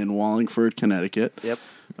Station in Wallingford, Connecticut. Yep.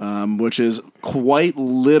 Which is quite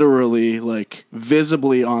literally like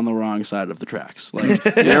visibly on the wrong side of the tracks. Like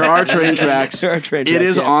there are train tracks. There are train It tracks,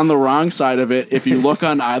 is yes. on the wrong side of it. If you look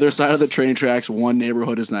on either side of the train tracks, one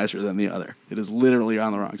neighborhood is nicer than the other. It is literally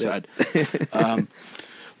on the wrong side.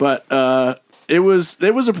 But it was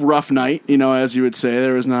a rough night, you know, as you would say.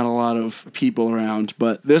 There was not a lot of people around,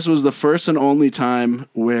 but this was the first and only time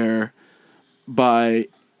where by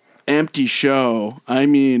empty show, I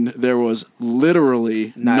mean there was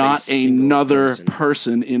literally not another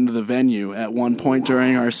person in the venue. At one point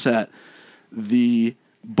during our set, the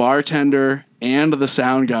bartender and the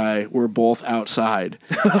sound guy were both outside.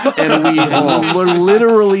 And we were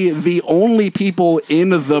literally the only people in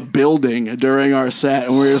the building during our set,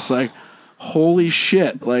 and we were just like, holy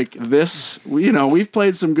shit, like this, you know, we've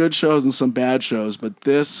played some good shows and some bad shows, but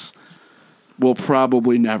this will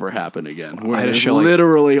probably never happen again. Where I had a there's show like-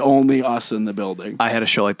 literally only us in the building. I had a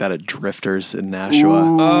show like that at Drifters in Nashua.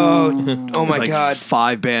 Oh It was my like god.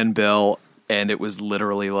 5-band bill, and it was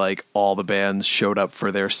literally like all the bands showed up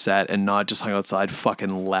for their set and not just hung outside,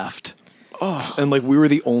 fucking left. Oh, and like we were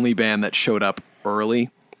the only band that showed up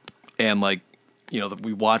early, and like, you know,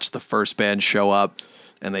 we watched the first band show up,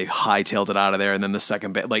 and they hightailed it out of there, and then the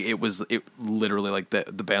second band, like it literally like the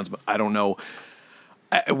bands. I don't know.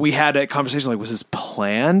 We had a conversation like, was this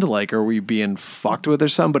planned? Like, are we being fucked with or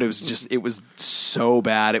something? But it was so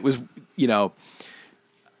bad. It was, you know,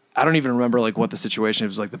 I don't even remember like what the situation. It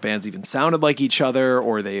was like the bands even sounded like each other,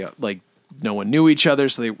 or they like no one knew each other.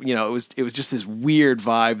 So they, you know, it was just this weird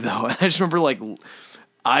vibe though. And I just remember like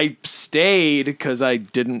I stayed because I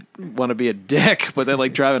didn't want to be a dick, but then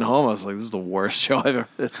like driving home, I was like, this is the worst show I've ever.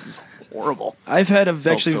 This is horrible. I've had a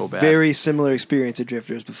Felt actually so bad. very similar experience at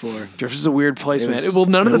Drifters before. Drifters is a weird place, It man. was- Well,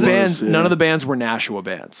 none of it the was, bands were Nashua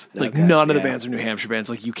bands. Like Okay, none of the yeah. bands are New Hampshire bands.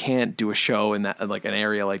 Like you can't do a show in that like an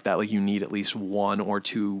area like that. Like you need at least one or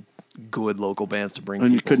two good local bands to bring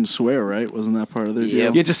And you people. couldn't swear, right? Wasn't that part of their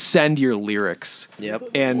deal? You had to send your lyrics. Yep.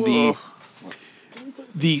 And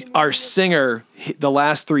our singer, the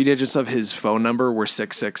last 3 digits of his phone number were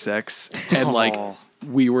 666, and like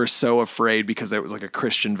we were so afraid because it was like a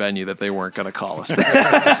Christian venue that they weren't going to call us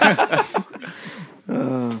back.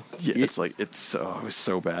 It was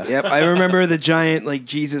so bad. Yep, I remember the giant like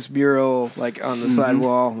Jesus mural like on the side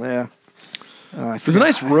wall. Yeah, It was a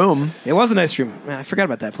nice room. It was a nice room. Man, I forgot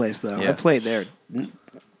about that place though. Yeah. I played there a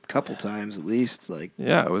couple times at least. Like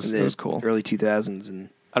Yeah, it was in the cool. Early 2000s and.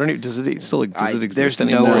 I don't even. Does it still exist There's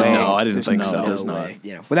anymore? no way. No, I didn't There's think no so. does way. not.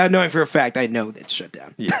 You know, without knowing for a fact, I know it's shut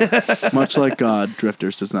down. Much like God,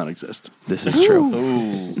 Drifters does not exist. This is true.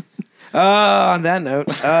 On that note,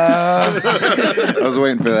 I was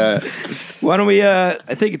waiting for that. why don't we? I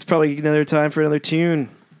think it's probably another time for another tune.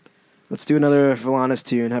 Let's do another Valanis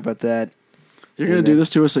tune. How about that? You're going to do this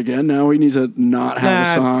to us again? Now we need to not have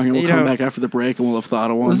Nah, a song, and we'll you come know- back after the break, and we'll have thought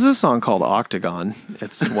of one. This is a song called Octagon.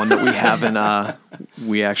 It's one that we haven't.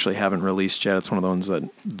 We actually haven't released yet. It's one of the ones that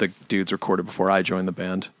the dudes recorded before I joined the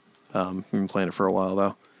band. We've been playing it for a while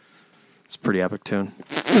though. It's a pretty epic tune.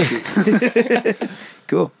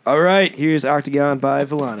 Cool. All right, here's Octagon by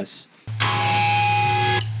Valanis.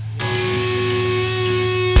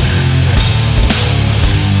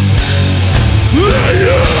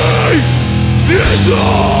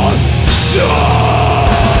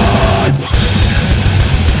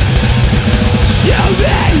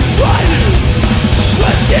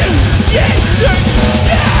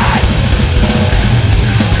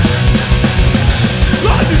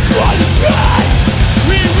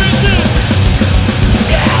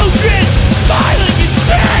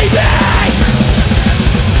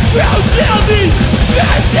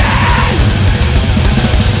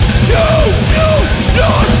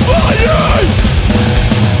 Fire!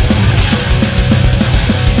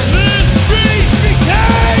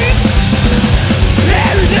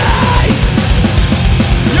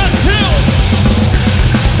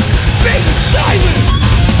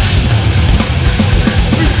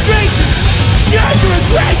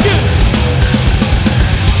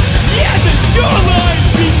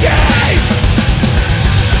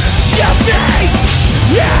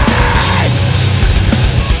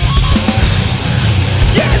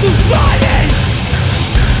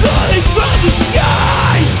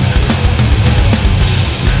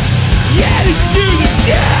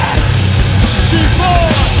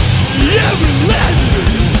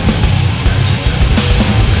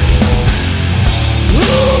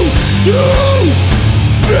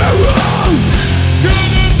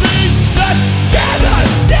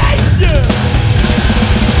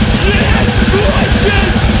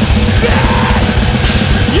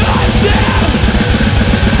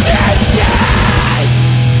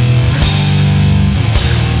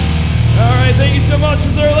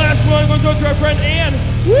 to our friend Ann.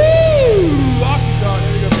 Woo! Octagon.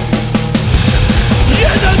 There we go.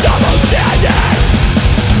 Here's a double standard!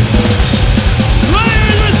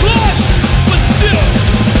 Players was lost, but still,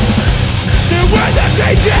 they were the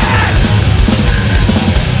creatures!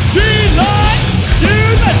 She lied to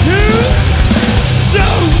the two, so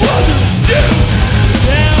what do you do?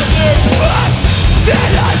 Now they're what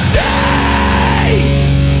did I say?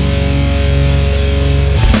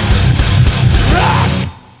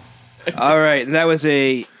 All right, and that was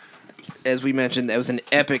as we mentioned, that was an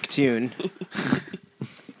epic tune.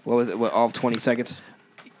 What was it? What, all of 20 seconds?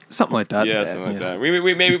 Something like that. Yeah, something like that.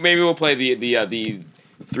 Maybe we'll play the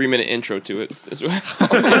 3-minute intro to it as well.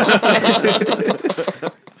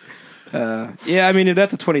 Yeah, I mean, if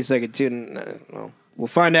that's a 20-second tune, well, we'll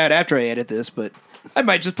find out after I edit this, but I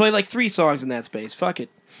might just play like 3 songs in that space. Fuck it.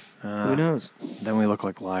 Who knows? Then we look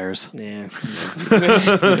like liars. Yeah.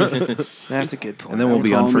 That's a good point. And then we'll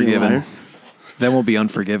be Call me a unforgiven. liar. Then we'll be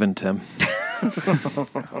unforgiven, Tim. All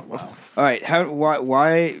right, how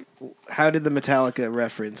did the Metallica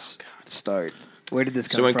reference start? Where did this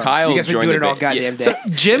come So when from? Kyle you guys been joined doing the it all band- goddamn yeah. day.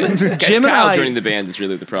 Jim and Kyle I joining the band is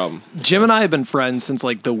really the problem. Jim and I have been friends since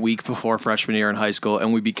like the week before freshman year in high school,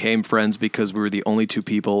 and we became friends because we were the only 2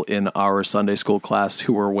 people in our Sunday school class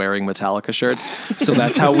who were wearing Metallica shirts. So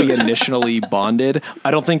that's how we initially bonded.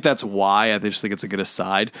 I don't think that's why. I just think it's a good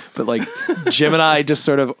aside. But like Jim and I just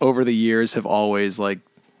sort of over the years have always like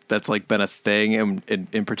that's like been a thing, and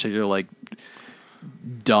in particular like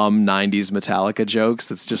dumb 90s Metallica jokes.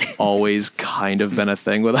 That's just always kind of been a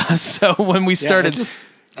thing with us. So when we started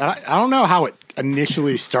I don't know how it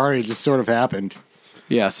initially started. It just sort of happened.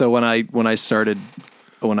 Yeah, so when I joined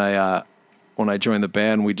the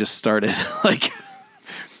band, we just started like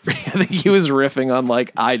I think he was riffing on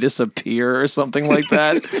like I Disappear or something like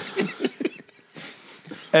that.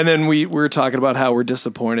 And then we were talking about how we're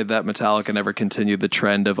disappointed that Metallica never continued the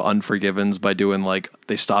trend of Unforgivens by doing like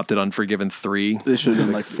they stopped at Unforgiven 3. They should have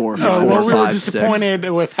done like 4 or Oh, 5. well, we were 5, 6. disappointed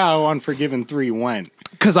with how Unforgiven 3 went.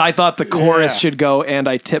 Because I thought the chorus Yeah. should go, and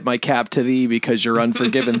I tip my cap to thee because you're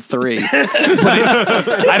Unforgiven 3.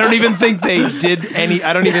 I don't even think they did any.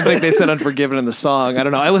 I don't even think they said Unforgiven in the song. I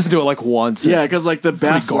don't know. I listened to it like once. Yeah, It's because like the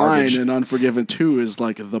best line garbage. in Unforgiven 2 is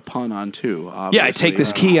like the pun on 2. Obviously. Yeah, I take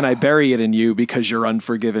this key and I bury it in you because you're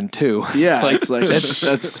Unforgiven too. Yeah, it's like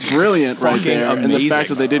that's brilliant right fucking there, and the amazing. fact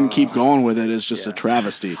that they didn't keep going with it is just a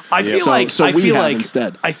travesty. I feel So- like so I we feel have like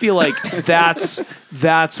instead. I feel like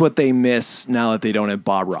that's what they miss now that they don't have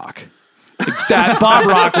Bob Rock. Like, that Bob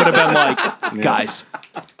Rock would have been like, guys,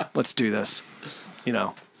 let's do this. You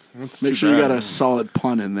know. Make sure you got a solid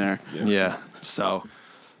pun in there. Yeah. So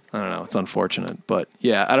I don't know. It's unfortunate, but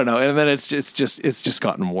yeah, I don't know. And then it's just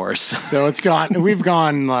gotten worse. So we've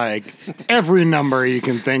gone like every number you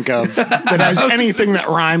can think of that has anything that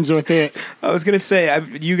rhymes with it. I was gonna say,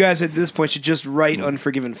 you guys at this point should just write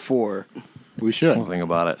Unforgiven 4. We should. We'll think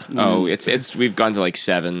about it. Oh, it's we've gone to like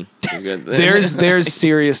 7. There's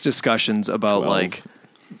serious discussions about like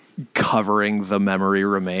covering The Memory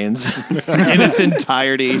Remains in its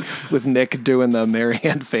entirety with Nick doing the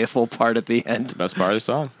Marianne Faithful part at the end. Best part of the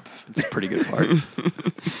song. It's a pretty good part.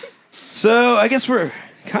 So I guess we're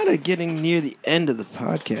kind of getting near the end of the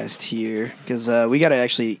podcast here because we got to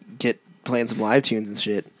actually get playing some live tunes and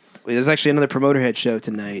shit. There's actually another Promoterhead show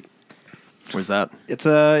tonight. Where's that? It's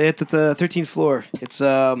at the 13th floor. It's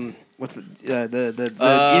what's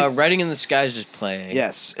the Writing in the Sky is just playing.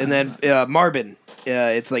 yes, and then Marbin.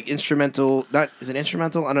 It's like instrumental. Is it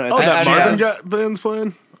instrumental? I don't know. It's Oh, that like Marvin jazz. band's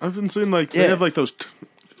playing? I've been seeing like Yeah. they have like those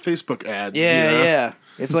Facebook ads. Yeah, you know? yeah.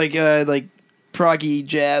 It's like proggy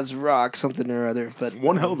jazz rock something or other. But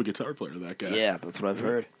One hell of a guitar player, that guy. yeah, that's what I've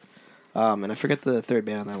heard. And I forget the third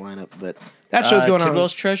band on that lineup, but that show's going on.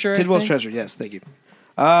 Tidwell's Treasure. I Tidwell's think? Treasure. Yes, thank you.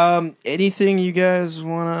 Anything you guys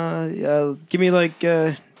wanna give me like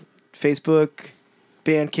Facebook,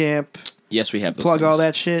 Bandcamp, Yes, we have those plug things. all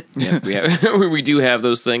that shit. Yeah, we have. We do have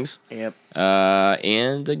those things. Yep.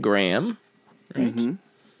 And a gram. Right? Mm-hmm.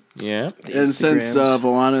 Yeah. And since Instagrams.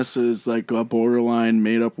 Volanus is like a borderline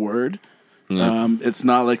made up word, it's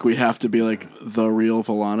not like we have to be like the real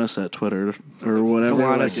Volanus at Twitter or whatever.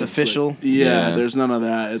 Volanus Like, it's official. like- yeah, Yeah. there's none of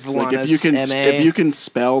that. It's like Volanus, if you can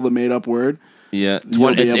spell the made up word, Yeah. It's You'll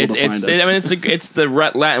one. be It's able to it's. find us. I mean, it's the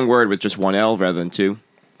Latin word with just one L rather than 2.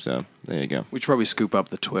 So there you go. We should probably scoop up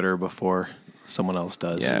the Twitter before someone else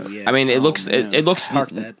does. Yeah. yeah. I mean, it looks. man. It looks. Hark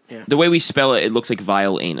that. Yeah. The way we spell it, it looks like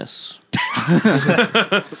vile anus.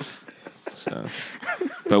 So,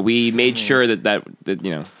 but we made sure that you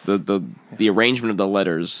know the arrangement of the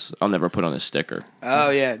letters I'll never put on a sticker. Oh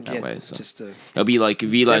yeah. That way, so. Just It'll be like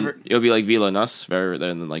Vila. Never- It'll be like Vila Nus rather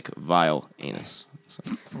than like vile anus.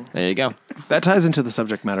 So. There you go. That ties into the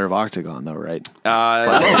subject matter of Octagon, though, right? A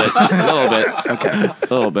little bit. Okay,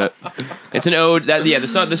 a little bit. It's an ode.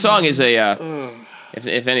 The song is a.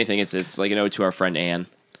 If anything, it's like an ode to our friend Anne.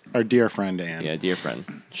 Our dear friend Anne. Yeah, dear friend.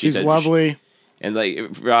 She's lovely. And like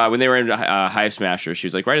when they were in Hive Smasher, she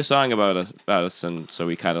was like, write a song about us, and so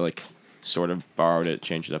we kind of like sort of borrowed it,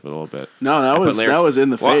 changed it up a little bit. No, that was in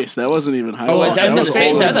the face. That wasn't even high. Oh, was that in the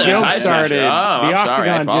face? The joke started. The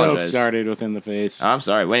Octagon joke started within the face. Oh, I'm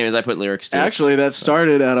sorry. Well, anyways, I put lyrics to Actually, that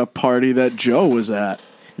started at a party that Joe was at.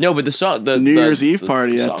 No, but the song, the New Year's Eve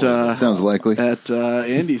party at sounds likely at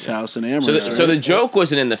Andy's house in Amherst. So the joke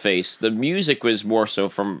wasn't in the face. The music was more so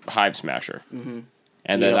from Hive Smasher, and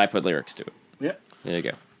then I put lyrics to it. Yeah, there you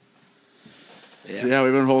go. Yeah. So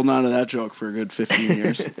we've been holding on to that joke for a good 15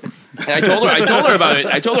 years. And I told her about it.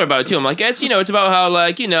 I told her about it too. I'm like, it's about how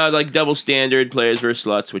like double standard players versus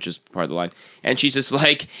sluts, which is part of the line. And she's just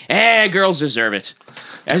like, girls deserve it.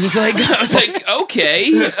 I was like, okay.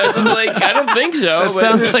 I was like, I don't think so. That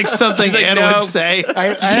sounds like something like, Anne would say.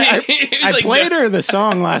 I played her the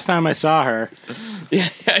song last time I saw her. Yeah,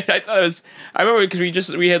 I thought it was. I remember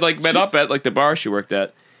because we had like met up at like the bar she worked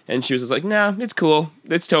at, and she was just like, "Nah, it's cool.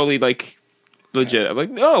 It's totally like legit." I'm like,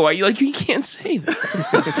 "No, you can't say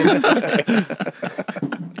that."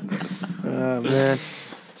 Oh man.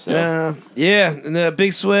 Yeah, and the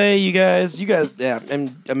Big Sway, you guys, yeah.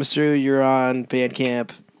 I'm sure you're on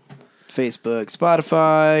Bandcamp, Facebook,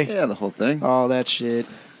 Spotify. Yeah, the whole thing. All that shit.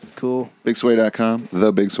 Cool. BigSway.com.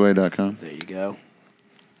 TheBigSway.com. There you go.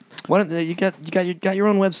 You got your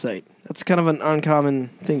own website. That's kind of an uncommon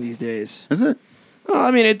thing these days. Is it? Well,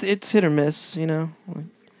 I mean, it's hit or miss,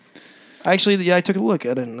 Actually, I took a look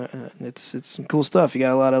at it. And it's some cool stuff. You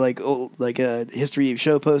got a lot of old history of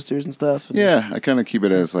show posters and stuff. Yeah, I kind of keep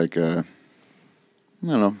it as like I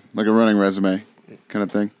don't know, like a running resume kind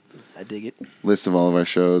of thing. I dig it. List of all of our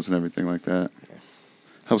shows and everything like that. Yeah.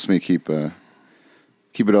 Helps me keep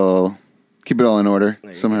it all in order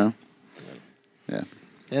somehow. Yeah.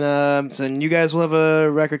 And so you guys will have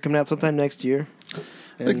a record coming out sometime next year.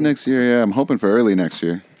 I think next year. Yeah, I'm hoping for early next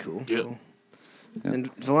year. Cool. Yeah. Cool.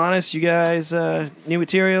 And Valanis, you guys, new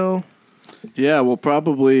material? Yeah, we'll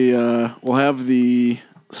probably we'll have the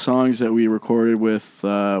songs that we recorded with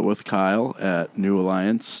Kyle at New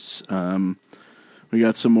Alliance. We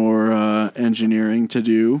got some more engineering to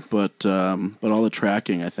do, but all the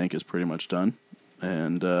tracking I think is pretty much done.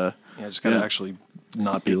 And just gotta actually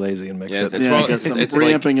not be lazy and mix it. Get some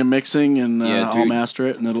reamping and mixing, and I'll master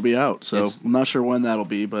it, and it'll be out. So I'm not sure when that'll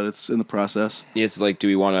be, but it's in the process. Yeah, it's like, do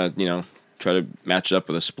we want to try to match it up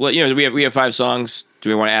with a split? We have 5 songs. Do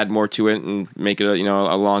we want to add more to it and make it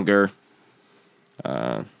a longer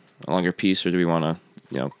piece, or do we want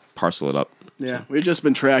to parcel it up? Yeah, we've just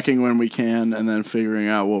been tracking when we can, and then figuring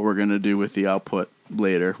out what we're going to do with the output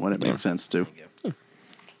later when it makes sense to.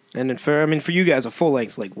 And for you guys, a full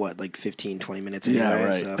length's like 15, 20 minutes anyway.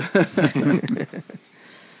 Yeah, right. So.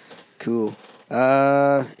 Cool.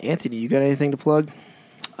 Anthony, you got anything to plug?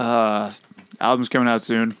 Album's coming out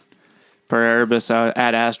soon. Per Erebus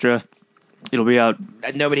Ad Astra. It'll be out.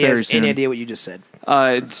 Nobody has any idea what you just said.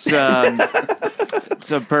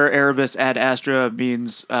 So Per Erebus Ad Astra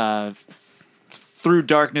means through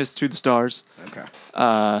darkness to the stars. Okay.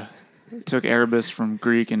 Took Erebus from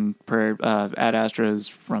Greek, and Per Ad Astra is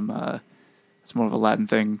from it's more of a Latin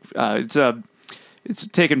thing. It's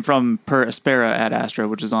taken from Per Aspera Ad Astra,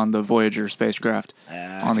 which is on the Voyager spacecraft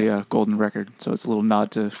on the Golden Record. So it's a little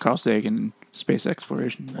nod to Carl Sagan and space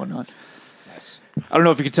exploration and whatnot. Nice. I don't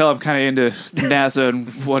know if you can tell I'm kind of into NASA and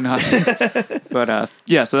whatnot. But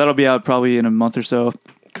so that'll be out probably in a month or so.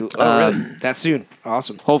 Cool. Oh, really? That soon?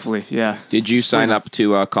 Awesome. Hopefully, yeah. Did you sign up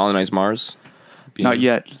to colonize Mars? Not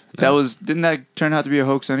yet. Didn't that turn out to be a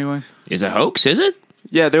hoax anyway? Is it a hoax? Is it?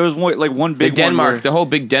 Yeah, there was one big the whole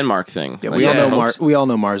big Denmark thing. Yeah, we all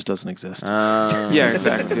know Mars doesn't exist. Yeah,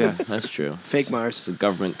 exactly. Yeah, that's true. Fake Mars. It's a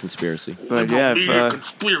government conspiracy. But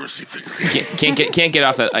conspiracy thing. Can't get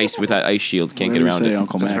off that ice with that ice shield. Can't get around it.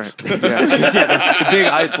 Uncle Max. Right. the big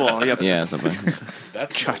ice wall. Yep. Yeah,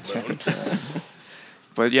 that's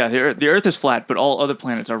But yeah, the Earth is flat, but all other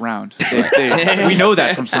planets are round. We know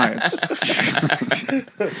that from science.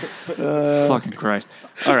 Fucking Christ!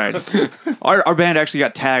 All right, our band actually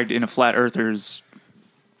got tagged in a flat earthers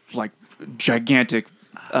gigantic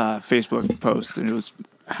Facebook post, and it was.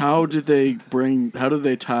 How did they tie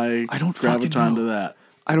Graviton to that?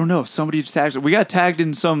 I don't know. Somebody tagged it. We got tagged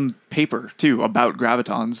in some paper too about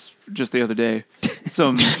gravitons just the other day.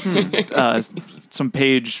 Some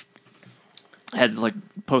page had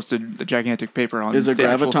posted a gigantic paper on. Is a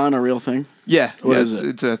graviton a real thing? Yeah. What is it?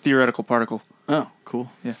 It's a theoretical particle. Oh, cool.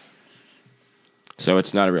 Yeah. So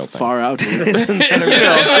it's not a real thing. Far out, dude.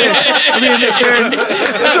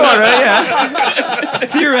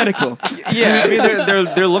 Theoretical. Yeah, I mean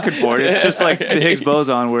they're looking for it. It's just like the Higgs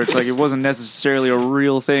boson, where it's like it wasn't necessarily a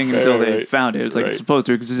real thing until they found it. It's like it's supposed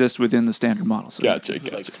to exist within the standard model. So. Gotcha. Is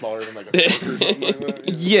it like smaller than like a cork or something like that?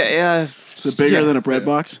 Yeah. Is it bigger than a bread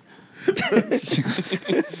box?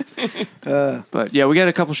 But yeah, we got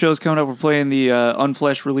a couple shows coming up. We're playing the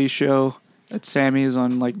Unfleshed release show at Sammy's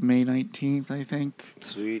on like May 19th, I think.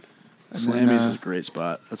 Sweet. Sammy's is a great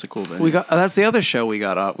spot. That's a cool venue. We got that's the other show we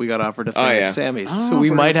got offered to play yeah. at Sammy's. Oh, So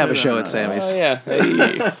we I might forgot have a to show do at that. Sammy's. Oh yeah.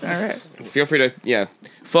 Hey. All right. Feel free to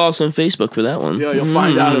follow us on Facebook for that one. Yeah, you'll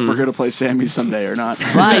find out if we're going to play Sammy's someday or not.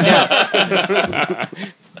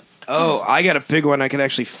 Oh, I got a big one I can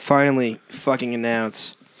actually finally fucking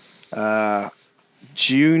announce.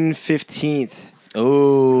 June 15th.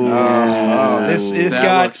 This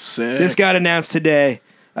That looks sick. announced today.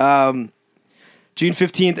 June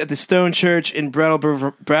 15th at the Stone Church in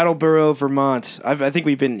Brattleboro, Vermont. I think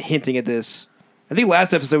we've been hinting at this. I think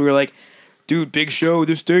last episode we were like, dude, big show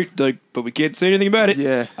this date, like, but we can't say anything about it.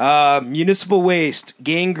 Yeah. Municipal Waste,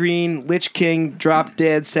 Gangrene, Lich King, Drop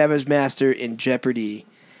Dead, Savage Master, and Jeopardy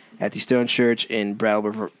at the Stone Church in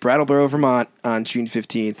Brattleboro, Vermont on June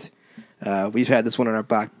 15th. We've had this one in our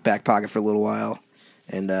back pocket for a little while,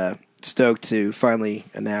 and stoked to finally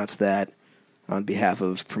announce that on behalf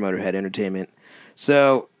of Promoter Head Entertainment.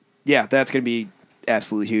 So, yeah, that's going to be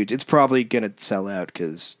absolutely huge. It's probably going to sell out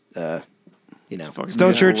because,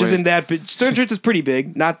 Stone Church isn't that big. Stone Church is pretty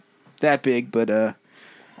big. Not that big, but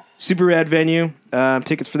super rad venue.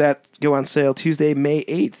 Tickets for that go on sale Tuesday, May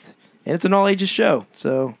 8th. And it's an all-ages show.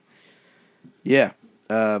 So, yeah.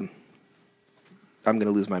 I'm going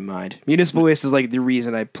to lose my mind. Municipal Waste is like the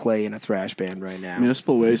reason I play in a thrash band right now.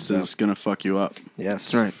 Municipal Waste is going to fuck you up.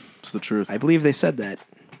 Yes. That's right. It's the truth. I believe they said that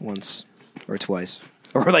once or twice.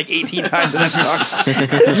 Or like 18 times in that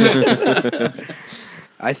song.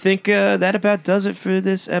 I think that about does it for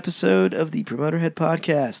this episode of the Promoter Head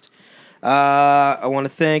Podcast. I want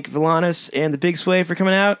to thank Villanis and the Big Sway for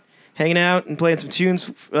coming out, hanging out, and playing some tunes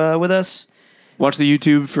with us. Watch the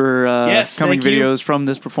YouTube for coming thank you. videos from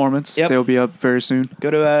this performance. Yep. They'll be up very soon. Go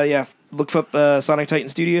to, look up Sonic Titan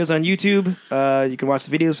Studios on YouTube. You can watch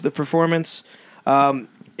the videos for the performance.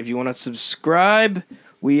 If you want to subscribe,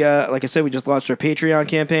 we, like I said, we just launched our Patreon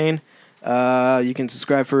campaign. You can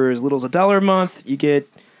subscribe for as little as $1 a month. You get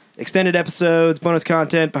extended episodes, bonus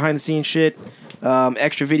content, behind-the-scenes shit,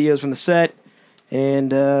 extra videos from the set,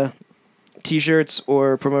 and T-shirts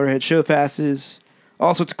or Promoter Head show passes.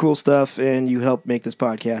 All sorts of cool stuff, and you help make this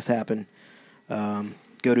podcast happen.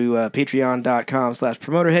 Go to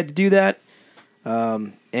patreon.com/promoterhead to do that.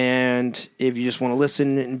 And if you just want to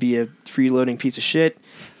listen and be a freeloading piece of shit,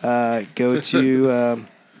 go to,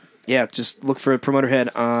 just look for Promoterhead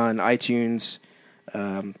on iTunes,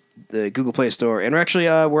 the Google Play Store. And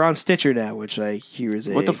we're on Stitcher now, which I hear is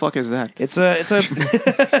What the fuck is that? It's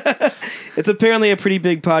it's apparently a pretty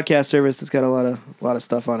big podcast service that's got a lot of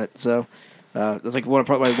stuff on it. So it's like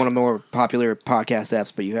probably one of the more popular podcast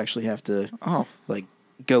apps, but you actually have to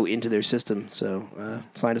go into their system. So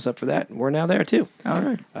sign us up for that. We're now there too. All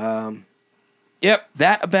right. Yep,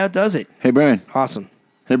 that about does it. Hey, Brian. Awesome.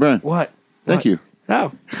 Hey, Brian. What? Thank you.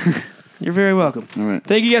 Oh, you're very welcome. All right.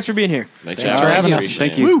 Thank you guys for being here. Thanks Thanks for having us. us.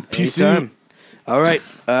 Thank you. Woo, peace Anytime. All right.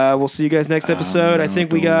 We'll see you guys next episode. I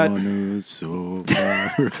think we got Forza's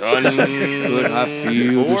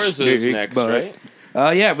next, right?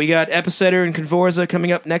 we got Epicenter and Conforza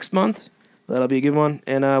coming up next month. That'll be a good one.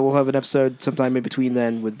 And we'll have an episode sometime in between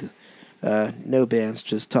then with no bands,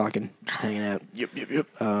 just talking, just hanging out. Yep.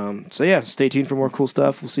 So yeah, stay tuned for more cool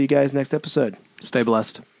stuff. We'll see you guys next episode. Stay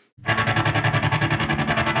blessed.